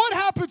matter what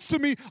happens to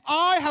me,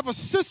 I have a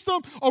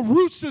system, a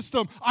root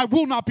system. I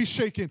will not be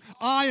shaken.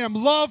 I am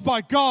loved by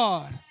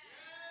God.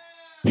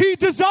 He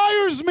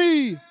desires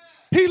me.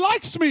 He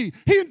likes me.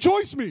 He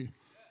enjoys me.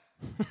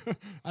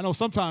 I know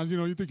sometimes,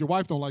 you think your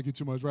wife don't like you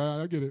too much,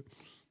 right? I get it.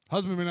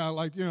 Husband may not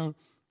like,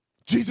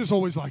 Jesus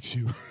always likes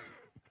you.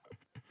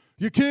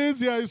 Your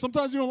kids, yeah,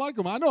 sometimes you don't like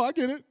them. I know, I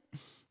get it.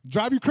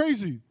 Drive you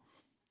crazy.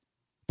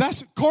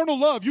 That's carnal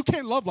love. You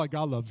can't love like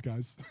God loves,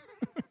 guys.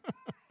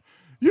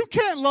 You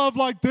can't love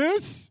like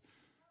this.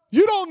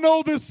 You don't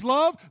know this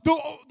love. The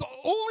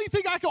only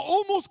thing I can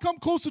almost come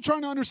close to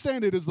trying to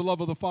understand it is the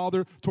love of the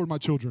Father toward my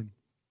children.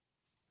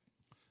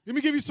 Let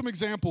me give you some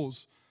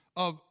examples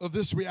of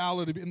this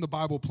reality in the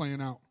Bible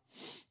playing out.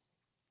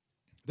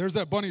 There's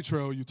that bunny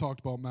trail you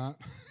talked about, Matt.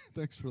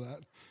 Thanks for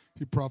that.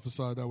 He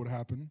prophesied that would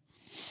happen.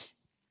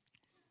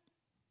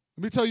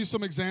 Let me tell you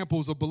some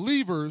examples of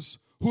believers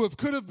who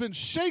could have been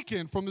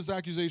shaken from this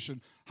accusation.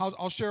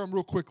 I'll share them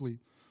real quickly.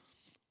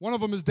 One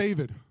of them is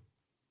David.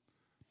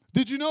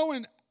 Did you know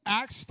in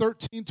Acts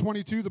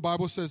 13:22, the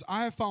Bible says,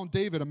 I have found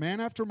David, a man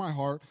after my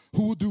heart,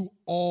 who will do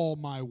all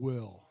my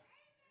will.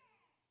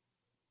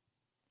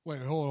 Wait,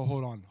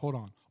 hold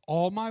on.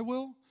 All my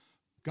will?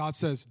 God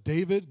says,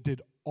 David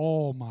did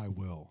all my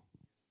will.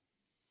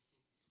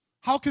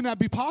 How can that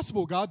be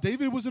possible, God?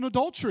 David was in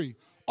adultery.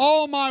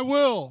 All my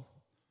will.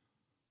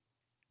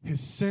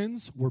 His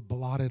sins were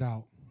blotted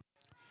out.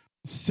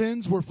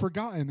 Sins were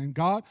forgotten. And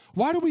God,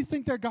 why do we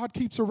think that God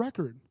keeps a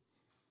record?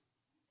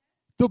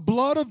 The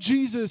blood of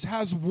Jesus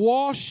has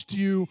washed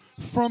you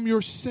from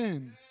your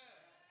sin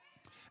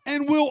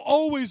and will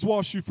always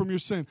wash you from your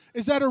sin.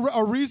 Is that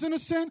a reason to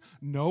sin?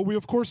 No, we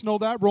of course know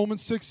that.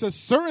 Romans 6 says,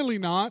 certainly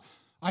not.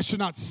 I should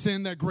not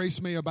sin that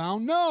grace may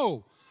abound.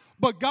 No.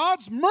 But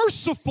God's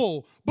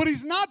merciful, but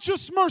he's not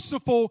just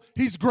merciful,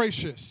 he's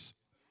gracious.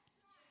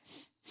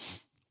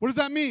 What does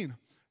that mean?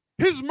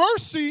 His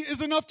mercy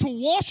is enough to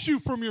wash you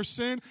from your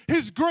sin.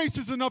 His grace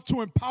is enough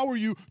to empower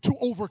you to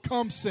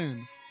overcome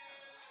sin.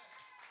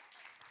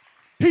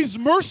 He's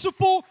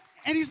merciful,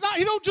 and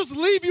he don't just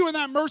leave you in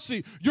that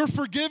mercy. You're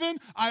forgiven.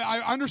 I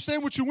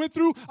understand what you went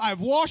through.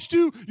 I've washed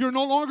you. You're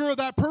no longer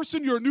that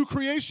person. You're a new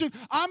creation.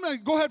 I'm going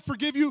to go ahead,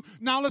 forgive you.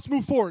 Now let's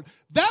move forward.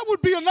 That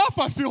would be enough,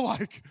 I feel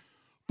like.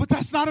 But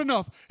that's not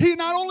enough. He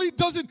not only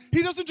doesn't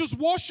just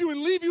wash you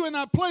and leave you in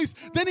that place,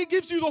 then he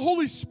gives you the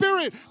Holy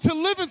Spirit to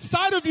live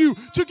inside of you,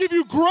 to give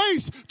you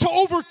grace to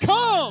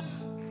overcome.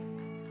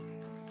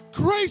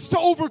 Grace to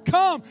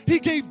overcome, he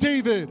gave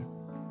David.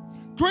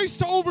 Grace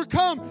to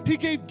overcome, he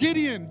gave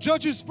Gideon.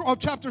 Judges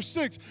chapter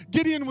 6,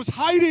 Gideon was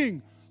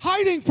hiding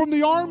from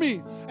the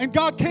army. And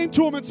God came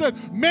to him and said,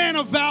 man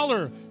of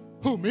valor.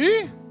 Who,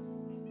 me?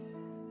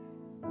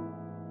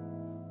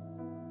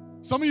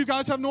 Some of you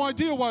guys have no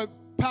idea why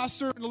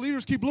pastor and the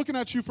leaders keep looking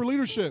at you for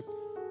leadership.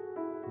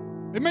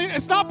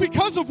 It's not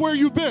because of where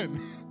you've been.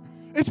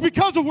 It's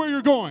because of where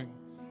you're going.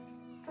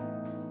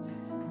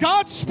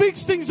 God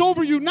speaks things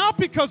over you not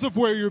because of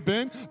where you've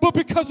been, but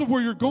because of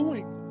where you're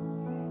going.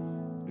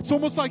 It's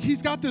almost like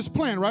he's got this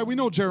plan, right? We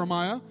know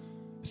Jeremiah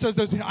says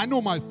that I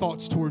know my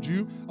thoughts towards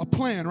you, a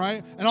plan,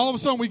 right? And all of a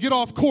sudden we get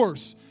off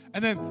course.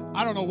 And then,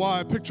 I don't know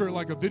why, I picture it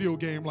like a video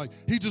game. Like,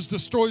 he just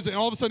destroys it. And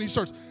all of a sudden he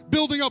starts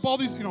building up all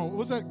these, what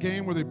was that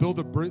game where they build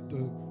the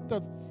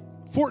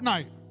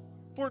Fortnite.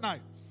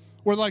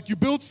 Where, like, you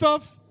build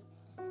stuff.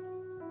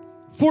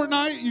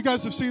 Fortnite, you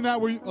guys have seen that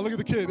where look at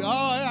the kid. Oh,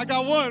 I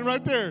got one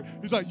right there.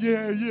 He's like,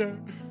 yeah.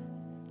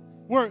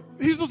 Where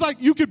he's just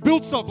like, you could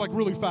build stuff like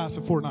really fast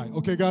in Fortnite.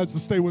 Okay, guys,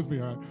 just stay with me,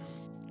 all right?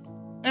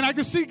 And I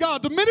can see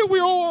God. The minute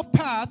we're all off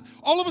path,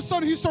 all of a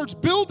sudden he starts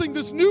building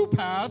this new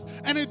path,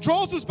 and it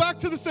draws us back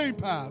to the same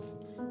path,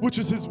 which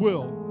is his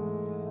will.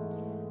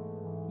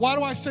 Why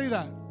do I say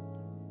that?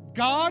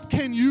 God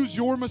can use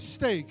your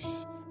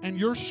mistakes and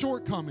your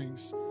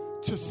shortcomings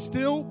to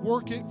still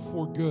work it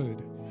for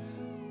good.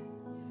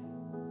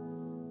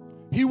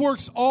 He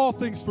works all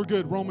things for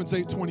good, Romans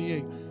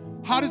 8:28.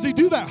 How does he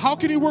do that? How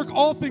can he work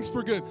all things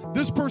for good?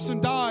 This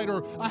person died,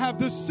 or I have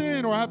this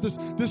sin, or I have this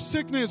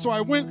sickness, or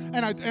I went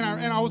and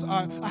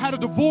I had a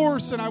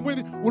divorce, and I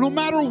went. Well, no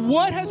matter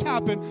what has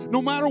happened,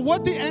 no matter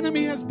what the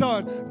enemy has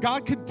done,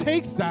 God can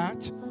take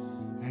that,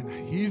 and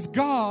he's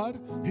God.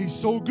 He's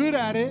so good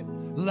at it.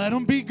 Let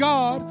him be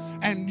God,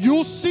 and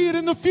you'll see it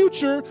in the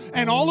future,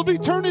 and all of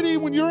eternity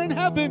when you're in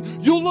heaven,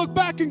 you'll look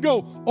back and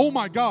go, oh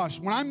my gosh,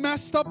 when I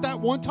messed up that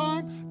one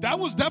time, that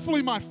was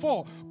definitely my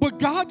fault. But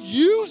God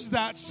used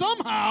that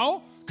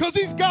somehow, because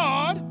he's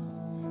God,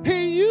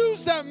 he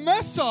used that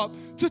mess up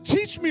to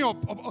teach me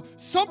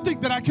something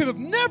that I could have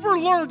never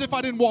learned if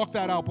I didn't walk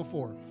that out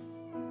before.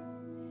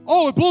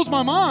 Oh, it blows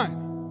my mind.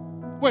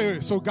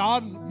 Wait, so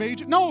God made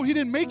you? No, he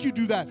didn't make you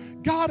do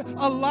that. God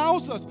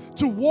allows us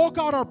to walk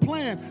out our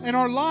plan and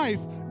our life.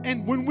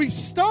 And when we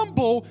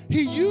stumble,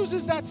 he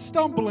uses that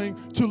stumbling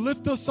to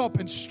lift us up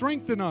and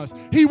strengthen us.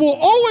 He will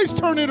always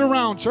turn it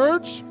around,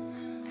 church.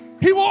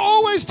 He will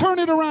always turn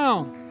it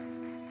around.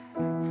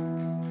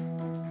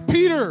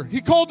 Peter, he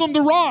called him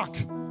the rock.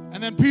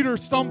 And then Peter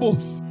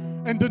stumbles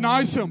and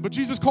denies him. But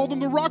Jesus called him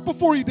the rock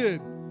before he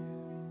did.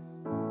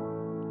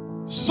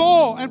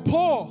 Saul and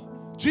Paul.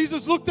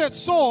 Jesus looked at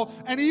Saul,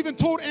 and he even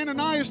told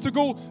Ananias to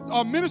go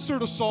minister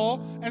to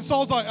Saul. And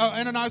Saul's like,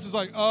 Ananias is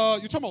like,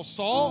 you're talking about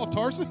Saul of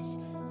Tarsus?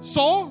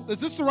 Saul,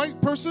 is this the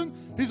right person?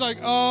 He's like,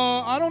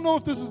 I don't know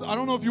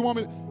if you want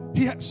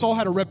me. Saul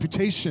had a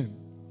reputation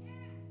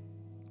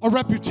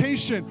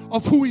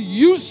of who he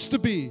used to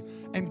be.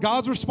 And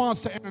God's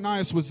response to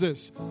Ananias was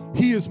this: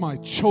 he is my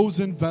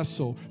chosen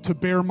vessel to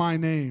bear my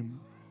name.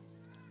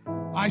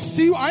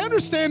 I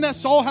understand that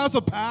Saul has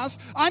a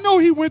past. I know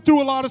he went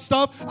through a lot of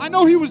stuff. I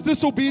know he was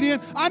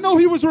disobedient. I know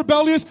he was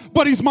rebellious,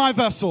 but he's my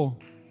vessel.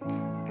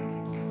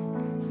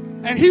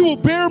 And he will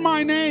bear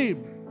my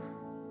name.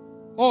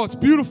 Oh, it's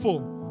beautiful.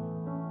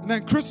 And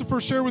then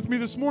Christopher shared with me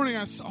this morning,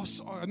 I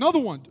saw another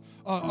one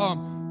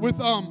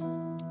with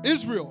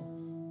Israel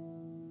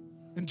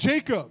and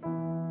Jacob.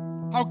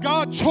 How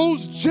God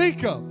chose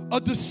Jacob,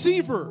 a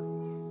deceiver.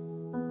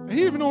 And he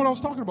didn't even know what I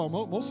was talking about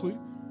mostly.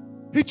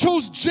 He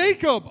chose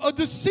Jacob, a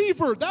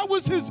deceiver. That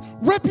was his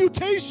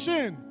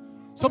reputation.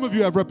 Some of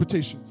you have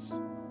reputations.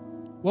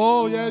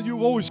 Well, yeah,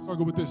 you've always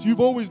struggled with this. You've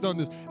always done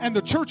this. And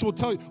the church will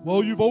tell you,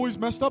 well, you've always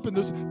messed up in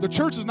this. The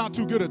church is not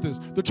too good at this.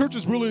 The church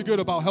is really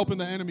good about helping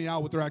the enemy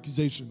out with their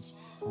accusations.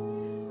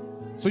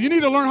 So you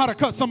need to learn how to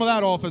cut some of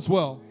that off as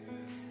well.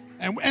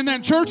 And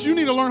then church, you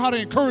need to learn how to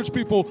encourage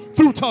people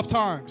through tough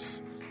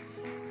times.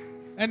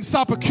 And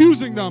stop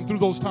accusing them through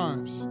those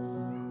times.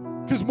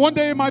 because one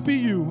day it might be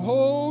you.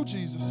 Oh,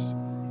 Jesus.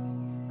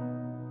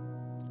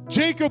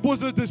 Jacob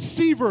was a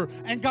deceiver,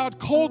 and God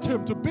called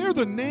him to bear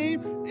the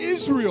name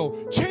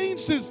Israel,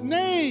 changed his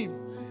name.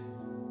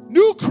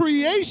 New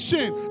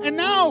creation. And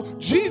now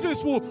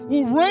Jesus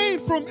will reign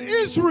from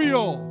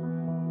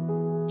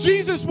Israel.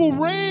 Jesus will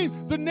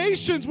reign. The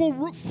nations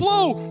will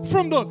flow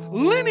from the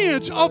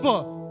lineage of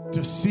a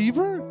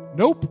deceiver?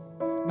 Nope,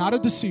 not a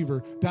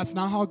deceiver. That's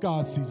not how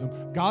God sees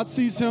him. God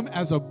sees him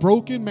as a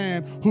broken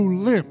man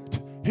who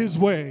limped his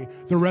way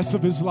the rest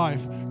of his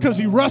life because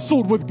he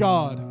wrestled with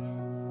God.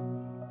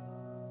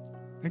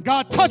 And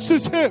God touched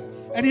his hip,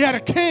 and he had a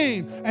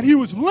cane, and he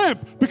was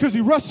limp because he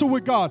wrestled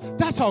with God.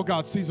 That's how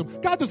God sees him.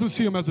 God doesn't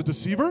see him as a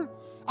deceiver.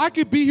 I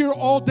could be here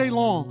all day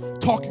long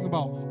talking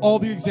about all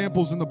the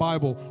examples in the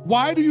Bible.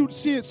 Why do you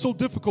see it so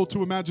difficult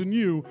to imagine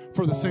you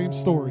for the same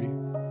story?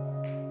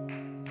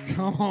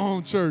 Come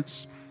on,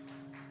 church.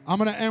 I'm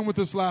going to end with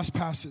this last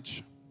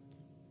passage.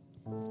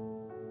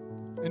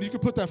 And you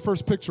can put that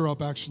first picture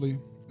up, actually,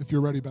 if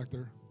you're ready back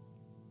there.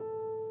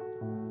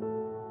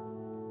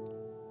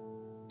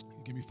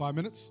 Give me 5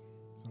 minutes.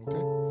 Is that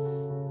okay?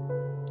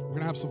 We're going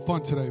to have some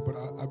fun today, but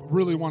I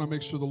really want to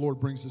make sure the Lord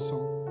brings this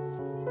home.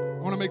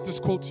 I want to make this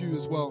quote to you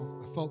as well.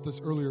 I felt this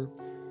earlier.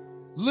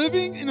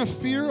 Living in a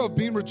fear of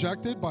being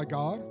rejected by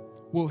God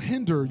will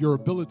hinder your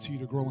ability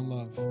to grow in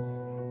love.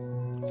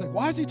 It's like,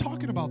 why is he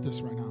talking about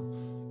this right now?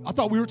 I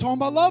thought we were talking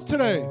about love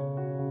today.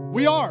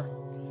 We are.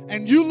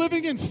 And you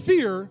living in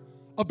fear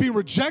of being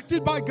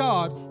rejected by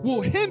God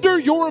will hinder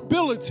your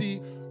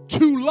ability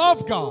to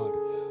love God.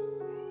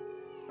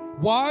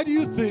 Why do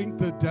you think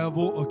the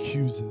devil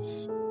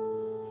accuses?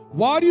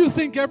 Why do you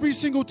think every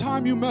single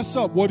time you mess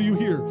up, what do you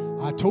hear?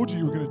 I told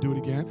you were going to do it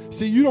again.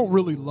 See, you don't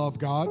really love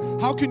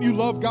God. How can you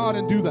love God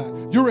and do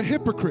that? You're a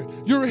hypocrite.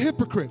 You're a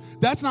hypocrite.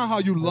 That's not how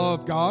you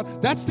love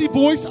God. That's the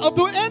voice of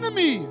the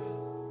enemy.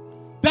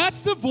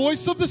 That's the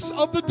voice of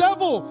the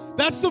devil.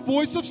 That's the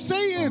voice of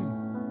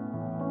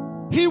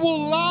Satan. He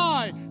will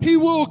lie. He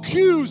will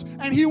accuse.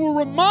 And he will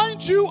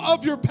remind you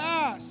of your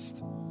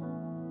past.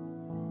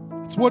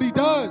 That's what he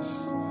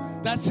does.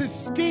 That's his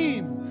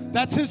scheme.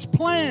 That's his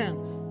plan.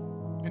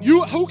 And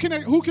you, who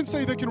can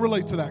say they can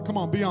relate to that? Come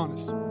on, be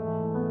honest.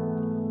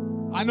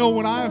 I know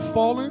when I have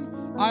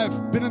fallen, I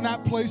have been in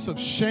that place of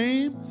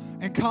shame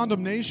and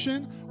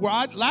condemnation where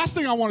last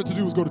thing I wanted to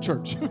do was go to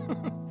church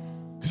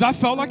because I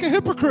felt like a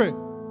hypocrite.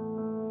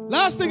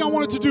 Last thing I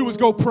wanted to do was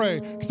go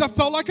pray because I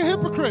felt like a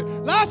hypocrite.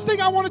 Last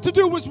thing I wanted to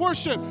do was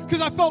worship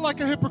because I felt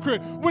like a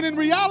hypocrite. When in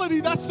reality,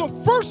 that's the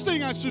first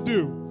thing I should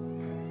do.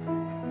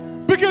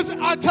 Because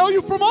I tell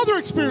you from other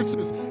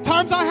experiences,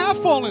 times I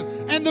have fallen,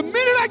 and the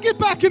minute I get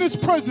back in his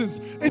presence,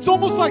 it's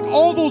almost like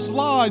all those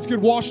lies get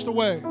washed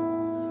away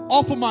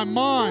off of my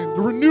mind,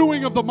 the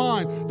renewing of the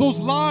mind. Those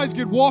lies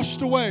get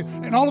washed away,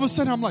 and all of a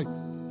sudden I'm like,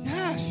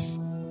 yes,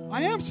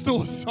 I am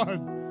still a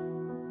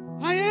son.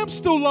 I am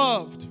still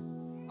loved.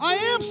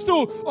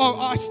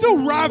 I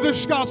still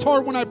ravish God's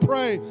heart when I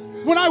pray.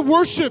 When I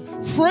worship,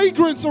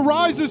 fragrance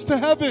arises to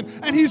heaven,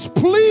 and he's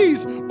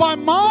pleased by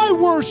my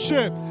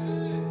worship.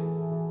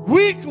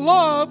 Weak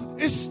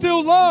love is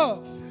still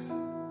love.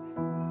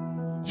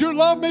 Your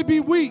love may be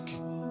weak.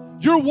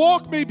 Your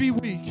walk may be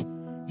weak.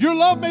 Your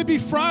love may be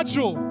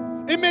fragile.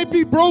 It may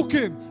be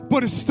broken,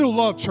 but it's still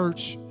love,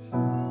 church.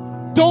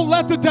 Don't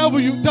let the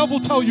devil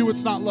tell you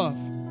it's not love.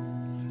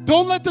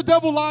 Don't let the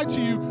devil lie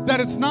to you that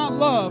it's not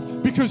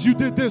love because you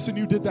did this and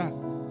you did that.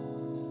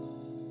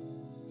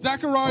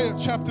 Zechariah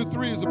chapter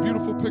 3 is a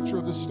beautiful picture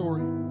of this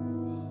story.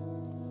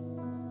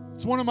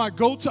 It's one of my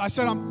go-to. I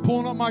said I'm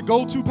pulling up my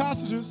go-to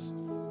passages.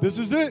 This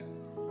is it.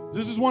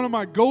 This is one of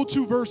my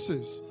go-to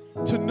verses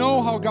to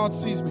know how God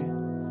sees me.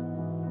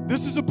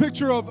 This is a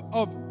picture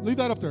of leave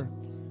that up there.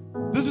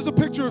 This is a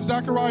picture of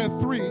Zechariah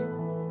 3,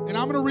 and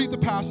I'm going to read the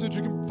passage.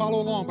 You can follow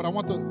along, but I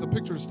want the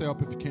picture to stay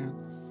up if you can.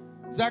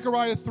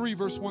 Zechariah 3,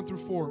 verse 1 through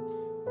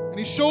 4. And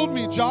he showed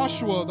me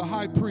Joshua, the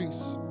high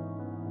priest,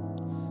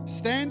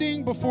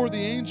 standing before the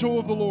angel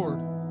of the Lord,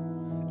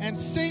 and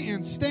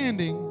Satan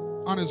standing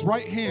on his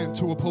right hand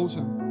to oppose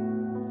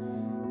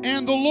him.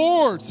 And the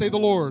Lord, say the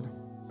Lord.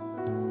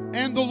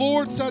 And the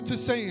Lord said to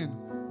Satan,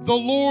 the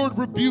Lord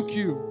rebuke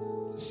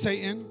you,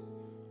 Satan.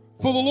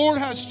 For the Lord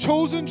has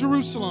chosen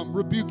Jerusalem,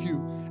 rebuke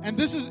you. And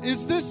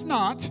is this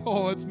not,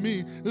 oh, it's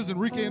me. This is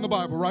Enrique in the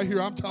Bible right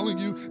here. I'm telling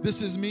you,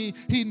 this is me.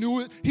 He knew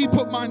it. He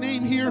put my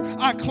name here.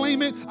 I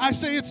claim it. I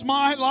say it's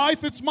my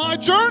life. It's my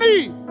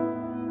journey.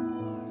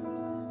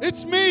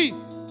 It's me.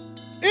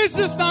 Is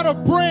this not a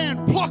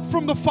brand plucked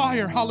from the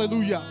fire?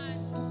 Hallelujah.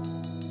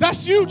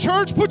 That's you,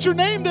 church. Put your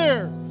name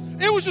there.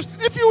 It was just,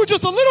 if you were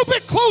just a little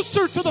bit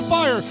closer to the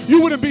fire,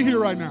 you wouldn't be here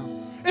right now.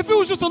 If it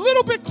was just a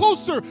little bit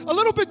closer, a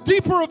little bit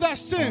deeper of that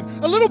sin,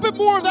 a little bit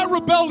more of that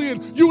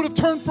rebellion, you would have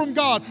turned from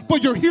God.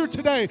 But you're here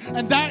today,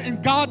 and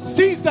God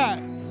sees that.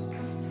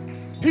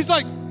 He's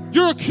like,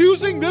 you're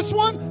accusing this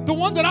one, the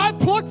one that I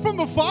plucked from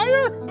the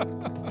fire?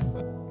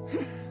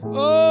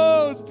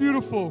 Oh, it's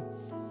beautiful.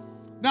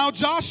 Now,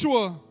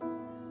 Joshua,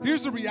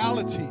 here's the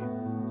reality.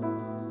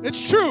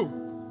 It's true.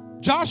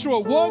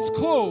 Joshua was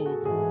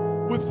clothed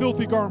with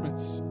filthy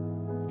garments.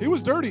 He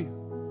was dirty.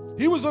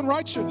 He was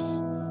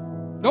unrighteous.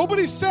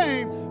 Nobody's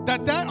saying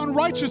that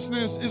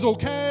unrighteousness is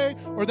okay,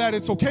 or that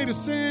it's okay to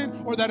sin,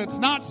 or that it's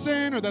not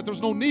sin, or that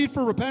there's no need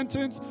for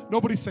repentance.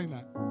 Nobody's saying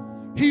that.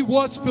 He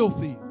was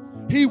filthy.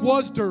 He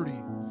was dirty.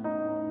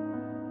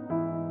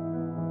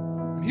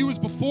 And he was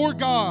before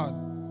God,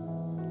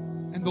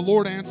 and the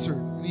Lord answered.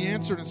 And he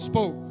answered and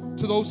spoke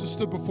to those who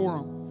stood before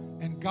him.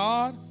 And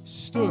God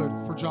stood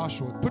for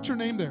Joshua. Put your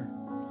name there.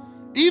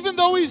 Even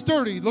though he's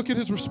dirty, look at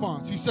his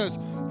response. He says,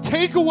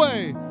 take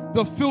away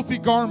the filthy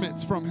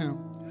garments from him.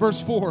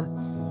 Verse 4.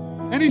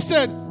 And he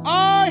said,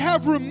 I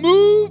have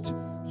removed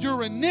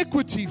your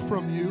iniquity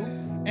from you,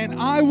 and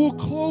I will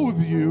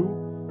clothe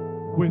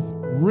you with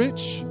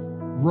rich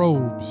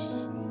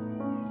robes.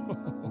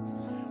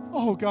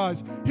 Oh,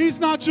 guys, he's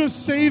not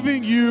just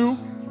saving you.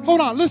 Hold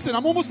on, listen,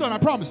 I'm almost done, I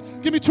promise.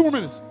 Give me 2 more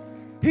minutes.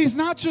 He's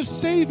not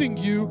just saving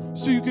you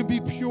so you can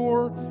be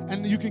pure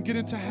and you can get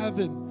into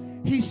heaven.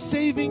 He's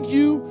saving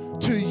you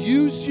to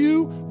use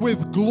you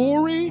with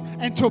glory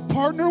and to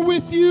partner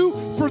with you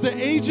for the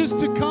ages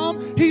to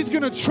come. He's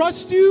going to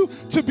trust you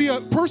to be a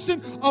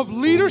person of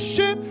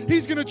leadership.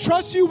 He's going to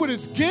trust you with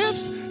his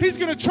gifts. He's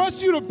going to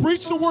trust you to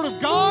preach the word of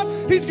God.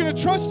 He's going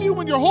to trust you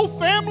when your whole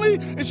family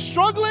is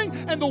struggling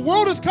and the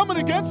world is coming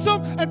against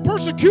them and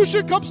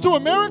persecution comes to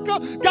America.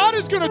 God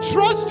is going to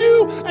trust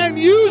you and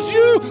use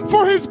you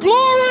for his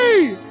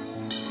glory.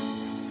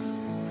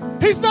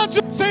 He's not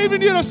just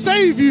saving you to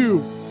save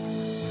you.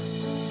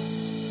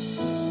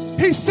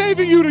 He's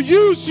saving you to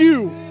use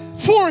you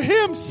for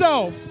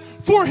himself,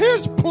 for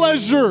his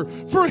pleasure,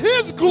 for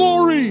his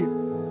glory.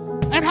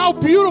 And how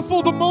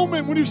beautiful the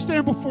moment when you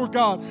stand before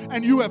God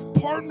and you have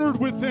partnered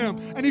with him.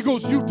 And he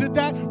goes, you did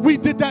that? We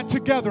did that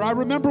together. I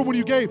remember when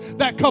you gave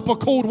that cup of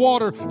cold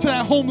water to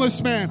that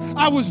homeless man.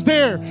 I was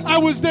there. I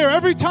was there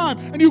every time.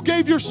 And you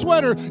gave your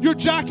sweater, your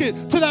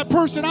jacket to that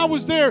person. I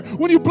was there.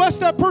 When you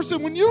blessed that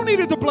person, when you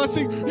needed the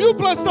blessing, you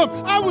blessed them.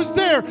 I was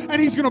there. And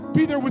he's going to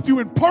be there with you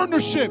in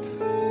partnership.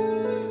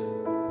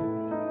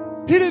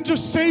 He didn't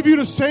just save you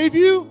to save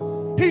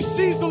you. He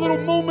sees the little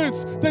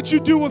moments that you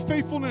do with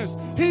faithfulness.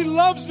 He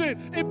loves it.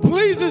 It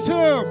pleases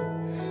him.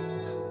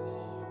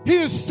 He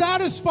is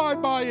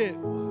satisfied by it.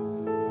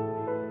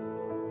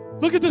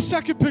 Look at the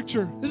second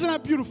picture. Isn't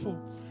that beautiful?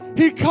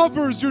 He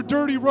covers your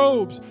dirty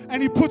robes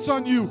and he puts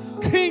on you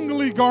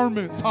kingly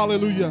garments.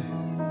 Hallelujah.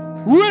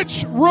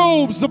 Rich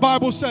robes, the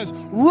Bible says.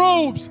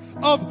 Robes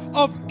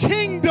of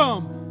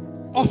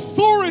kingdom,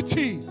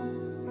 authority.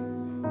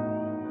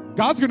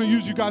 God's going to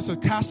use you guys to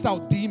cast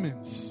out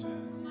demons.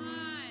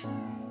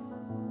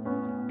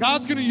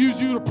 God's going to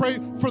use you to pray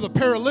for the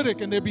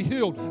paralytic and they'll be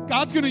healed.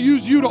 God's going to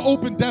use you to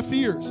open deaf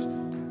ears.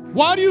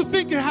 Why do you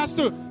think it has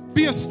to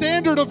be a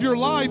standard of your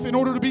life in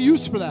order to be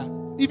used for that?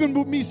 Even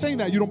with me saying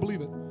that, you don't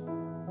believe it.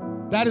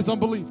 That is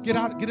unbelief. Get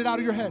it out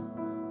of your head.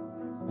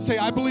 Say,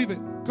 I believe it.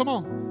 Come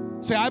on.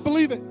 Say, I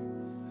believe it.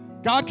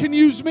 God can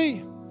use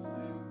me.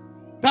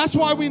 That's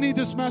why we need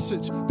this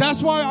message.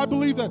 That's why I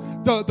believe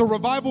that the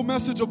revival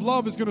message of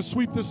love is going to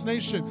sweep this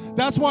nation.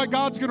 That's why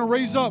God's going to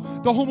raise up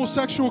the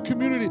homosexual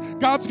community.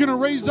 God's going to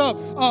raise up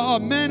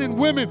men and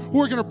women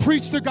who are going to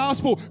preach the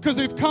gospel because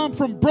they've come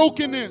from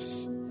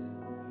brokenness.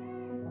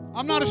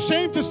 I'm not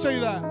ashamed to say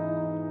that.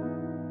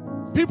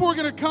 People are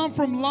going to come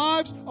from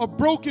lives of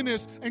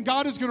brokenness, and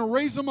God is going to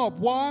raise them up.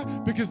 Why?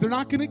 Because they're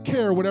not going to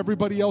care what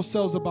everybody else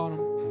says about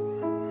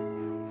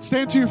them.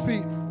 Stand to your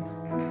feet.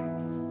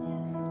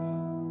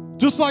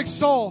 Just like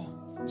Saul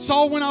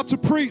went out to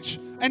preach,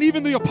 and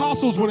even the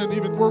apostles were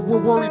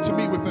worried to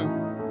meet with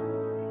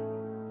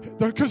him.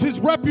 Because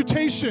his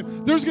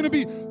reputation, there's going to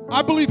be,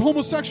 I believe,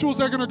 homosexuals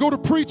that are going to go to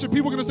preach, and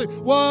people are going to say,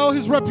 well,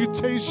 his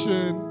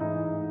reputation.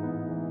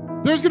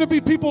 There's going to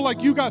be people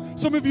like you guys,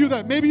 some of you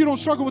that maybe you don't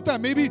struggle with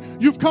that. Maybe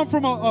you've come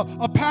from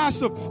a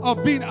past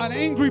of being an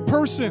angry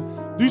person.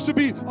 You used to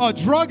be a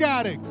drug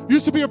addict. You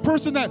used to be a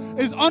person that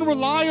is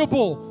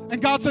unreliable.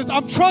 And God says,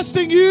 I'm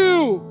trusting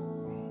you.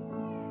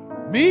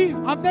 Me?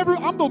 I'm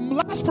the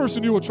last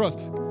person you will trust.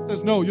 God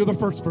says, no, you're the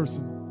first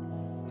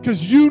person.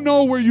 Because you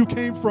know where you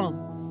came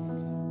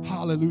from.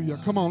 Hallelujah.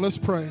 Come on, let's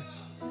pray.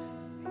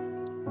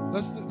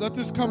 Let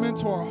this come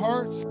into our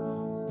hearts.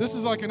 This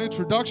is like an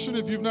introduction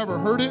if you've never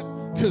heard it.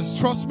 Because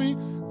trust me,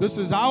 this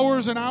is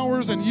hours and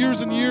hours and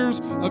years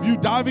of you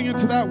diving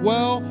into that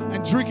well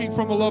and drinking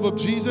from the love of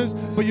Jesus.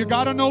 But you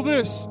got to know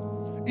this.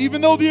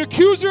 Even though the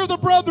accuser of the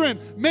brethren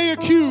may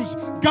accuse,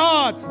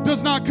 God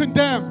does not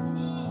condemn.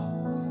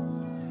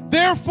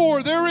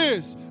 Therefore, there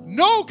is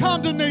no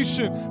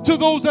condemnation to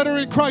those that are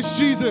in Christ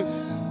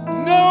Jesus.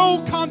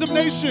 No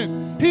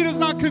condemnation. He does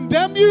not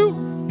condemn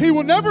you. He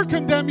will never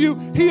condemn you.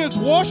 He has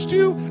washed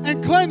you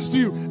and cleansed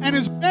you. And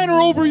his banner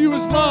over you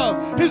is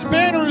love. His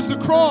banner is the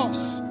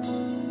cross.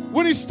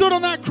 When he stood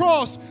on that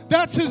cross,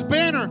 that's his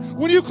banner.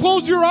 When you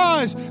close your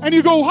eyes and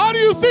you go, how do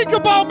you think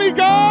about me,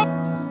 God?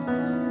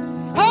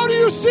 How do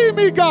you see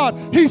me, God?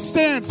 He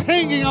stands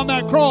hanging on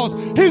that cross.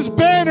 His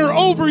banner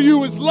over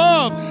you is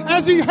love.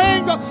 As he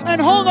hung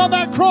on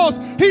that cross,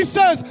 he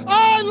says,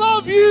 I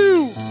love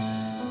you.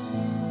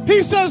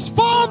 He says,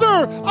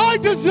 Father, I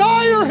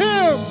desire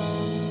him.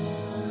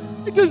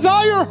 I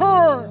desire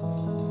her.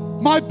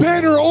 My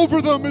banner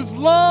over them is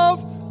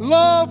love,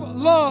 love,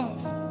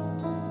 love.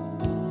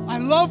 I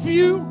love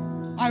you,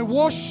 I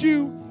wash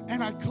you,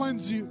 and I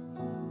cleanse you.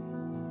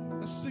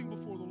 Let's sing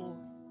before the Lord.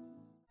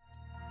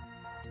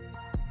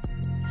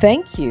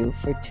 Thank you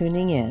for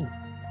tuning in.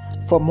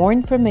 For more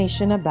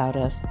information about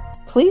us,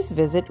 please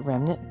visit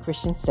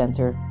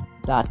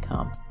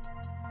remnantchristiancenter.com.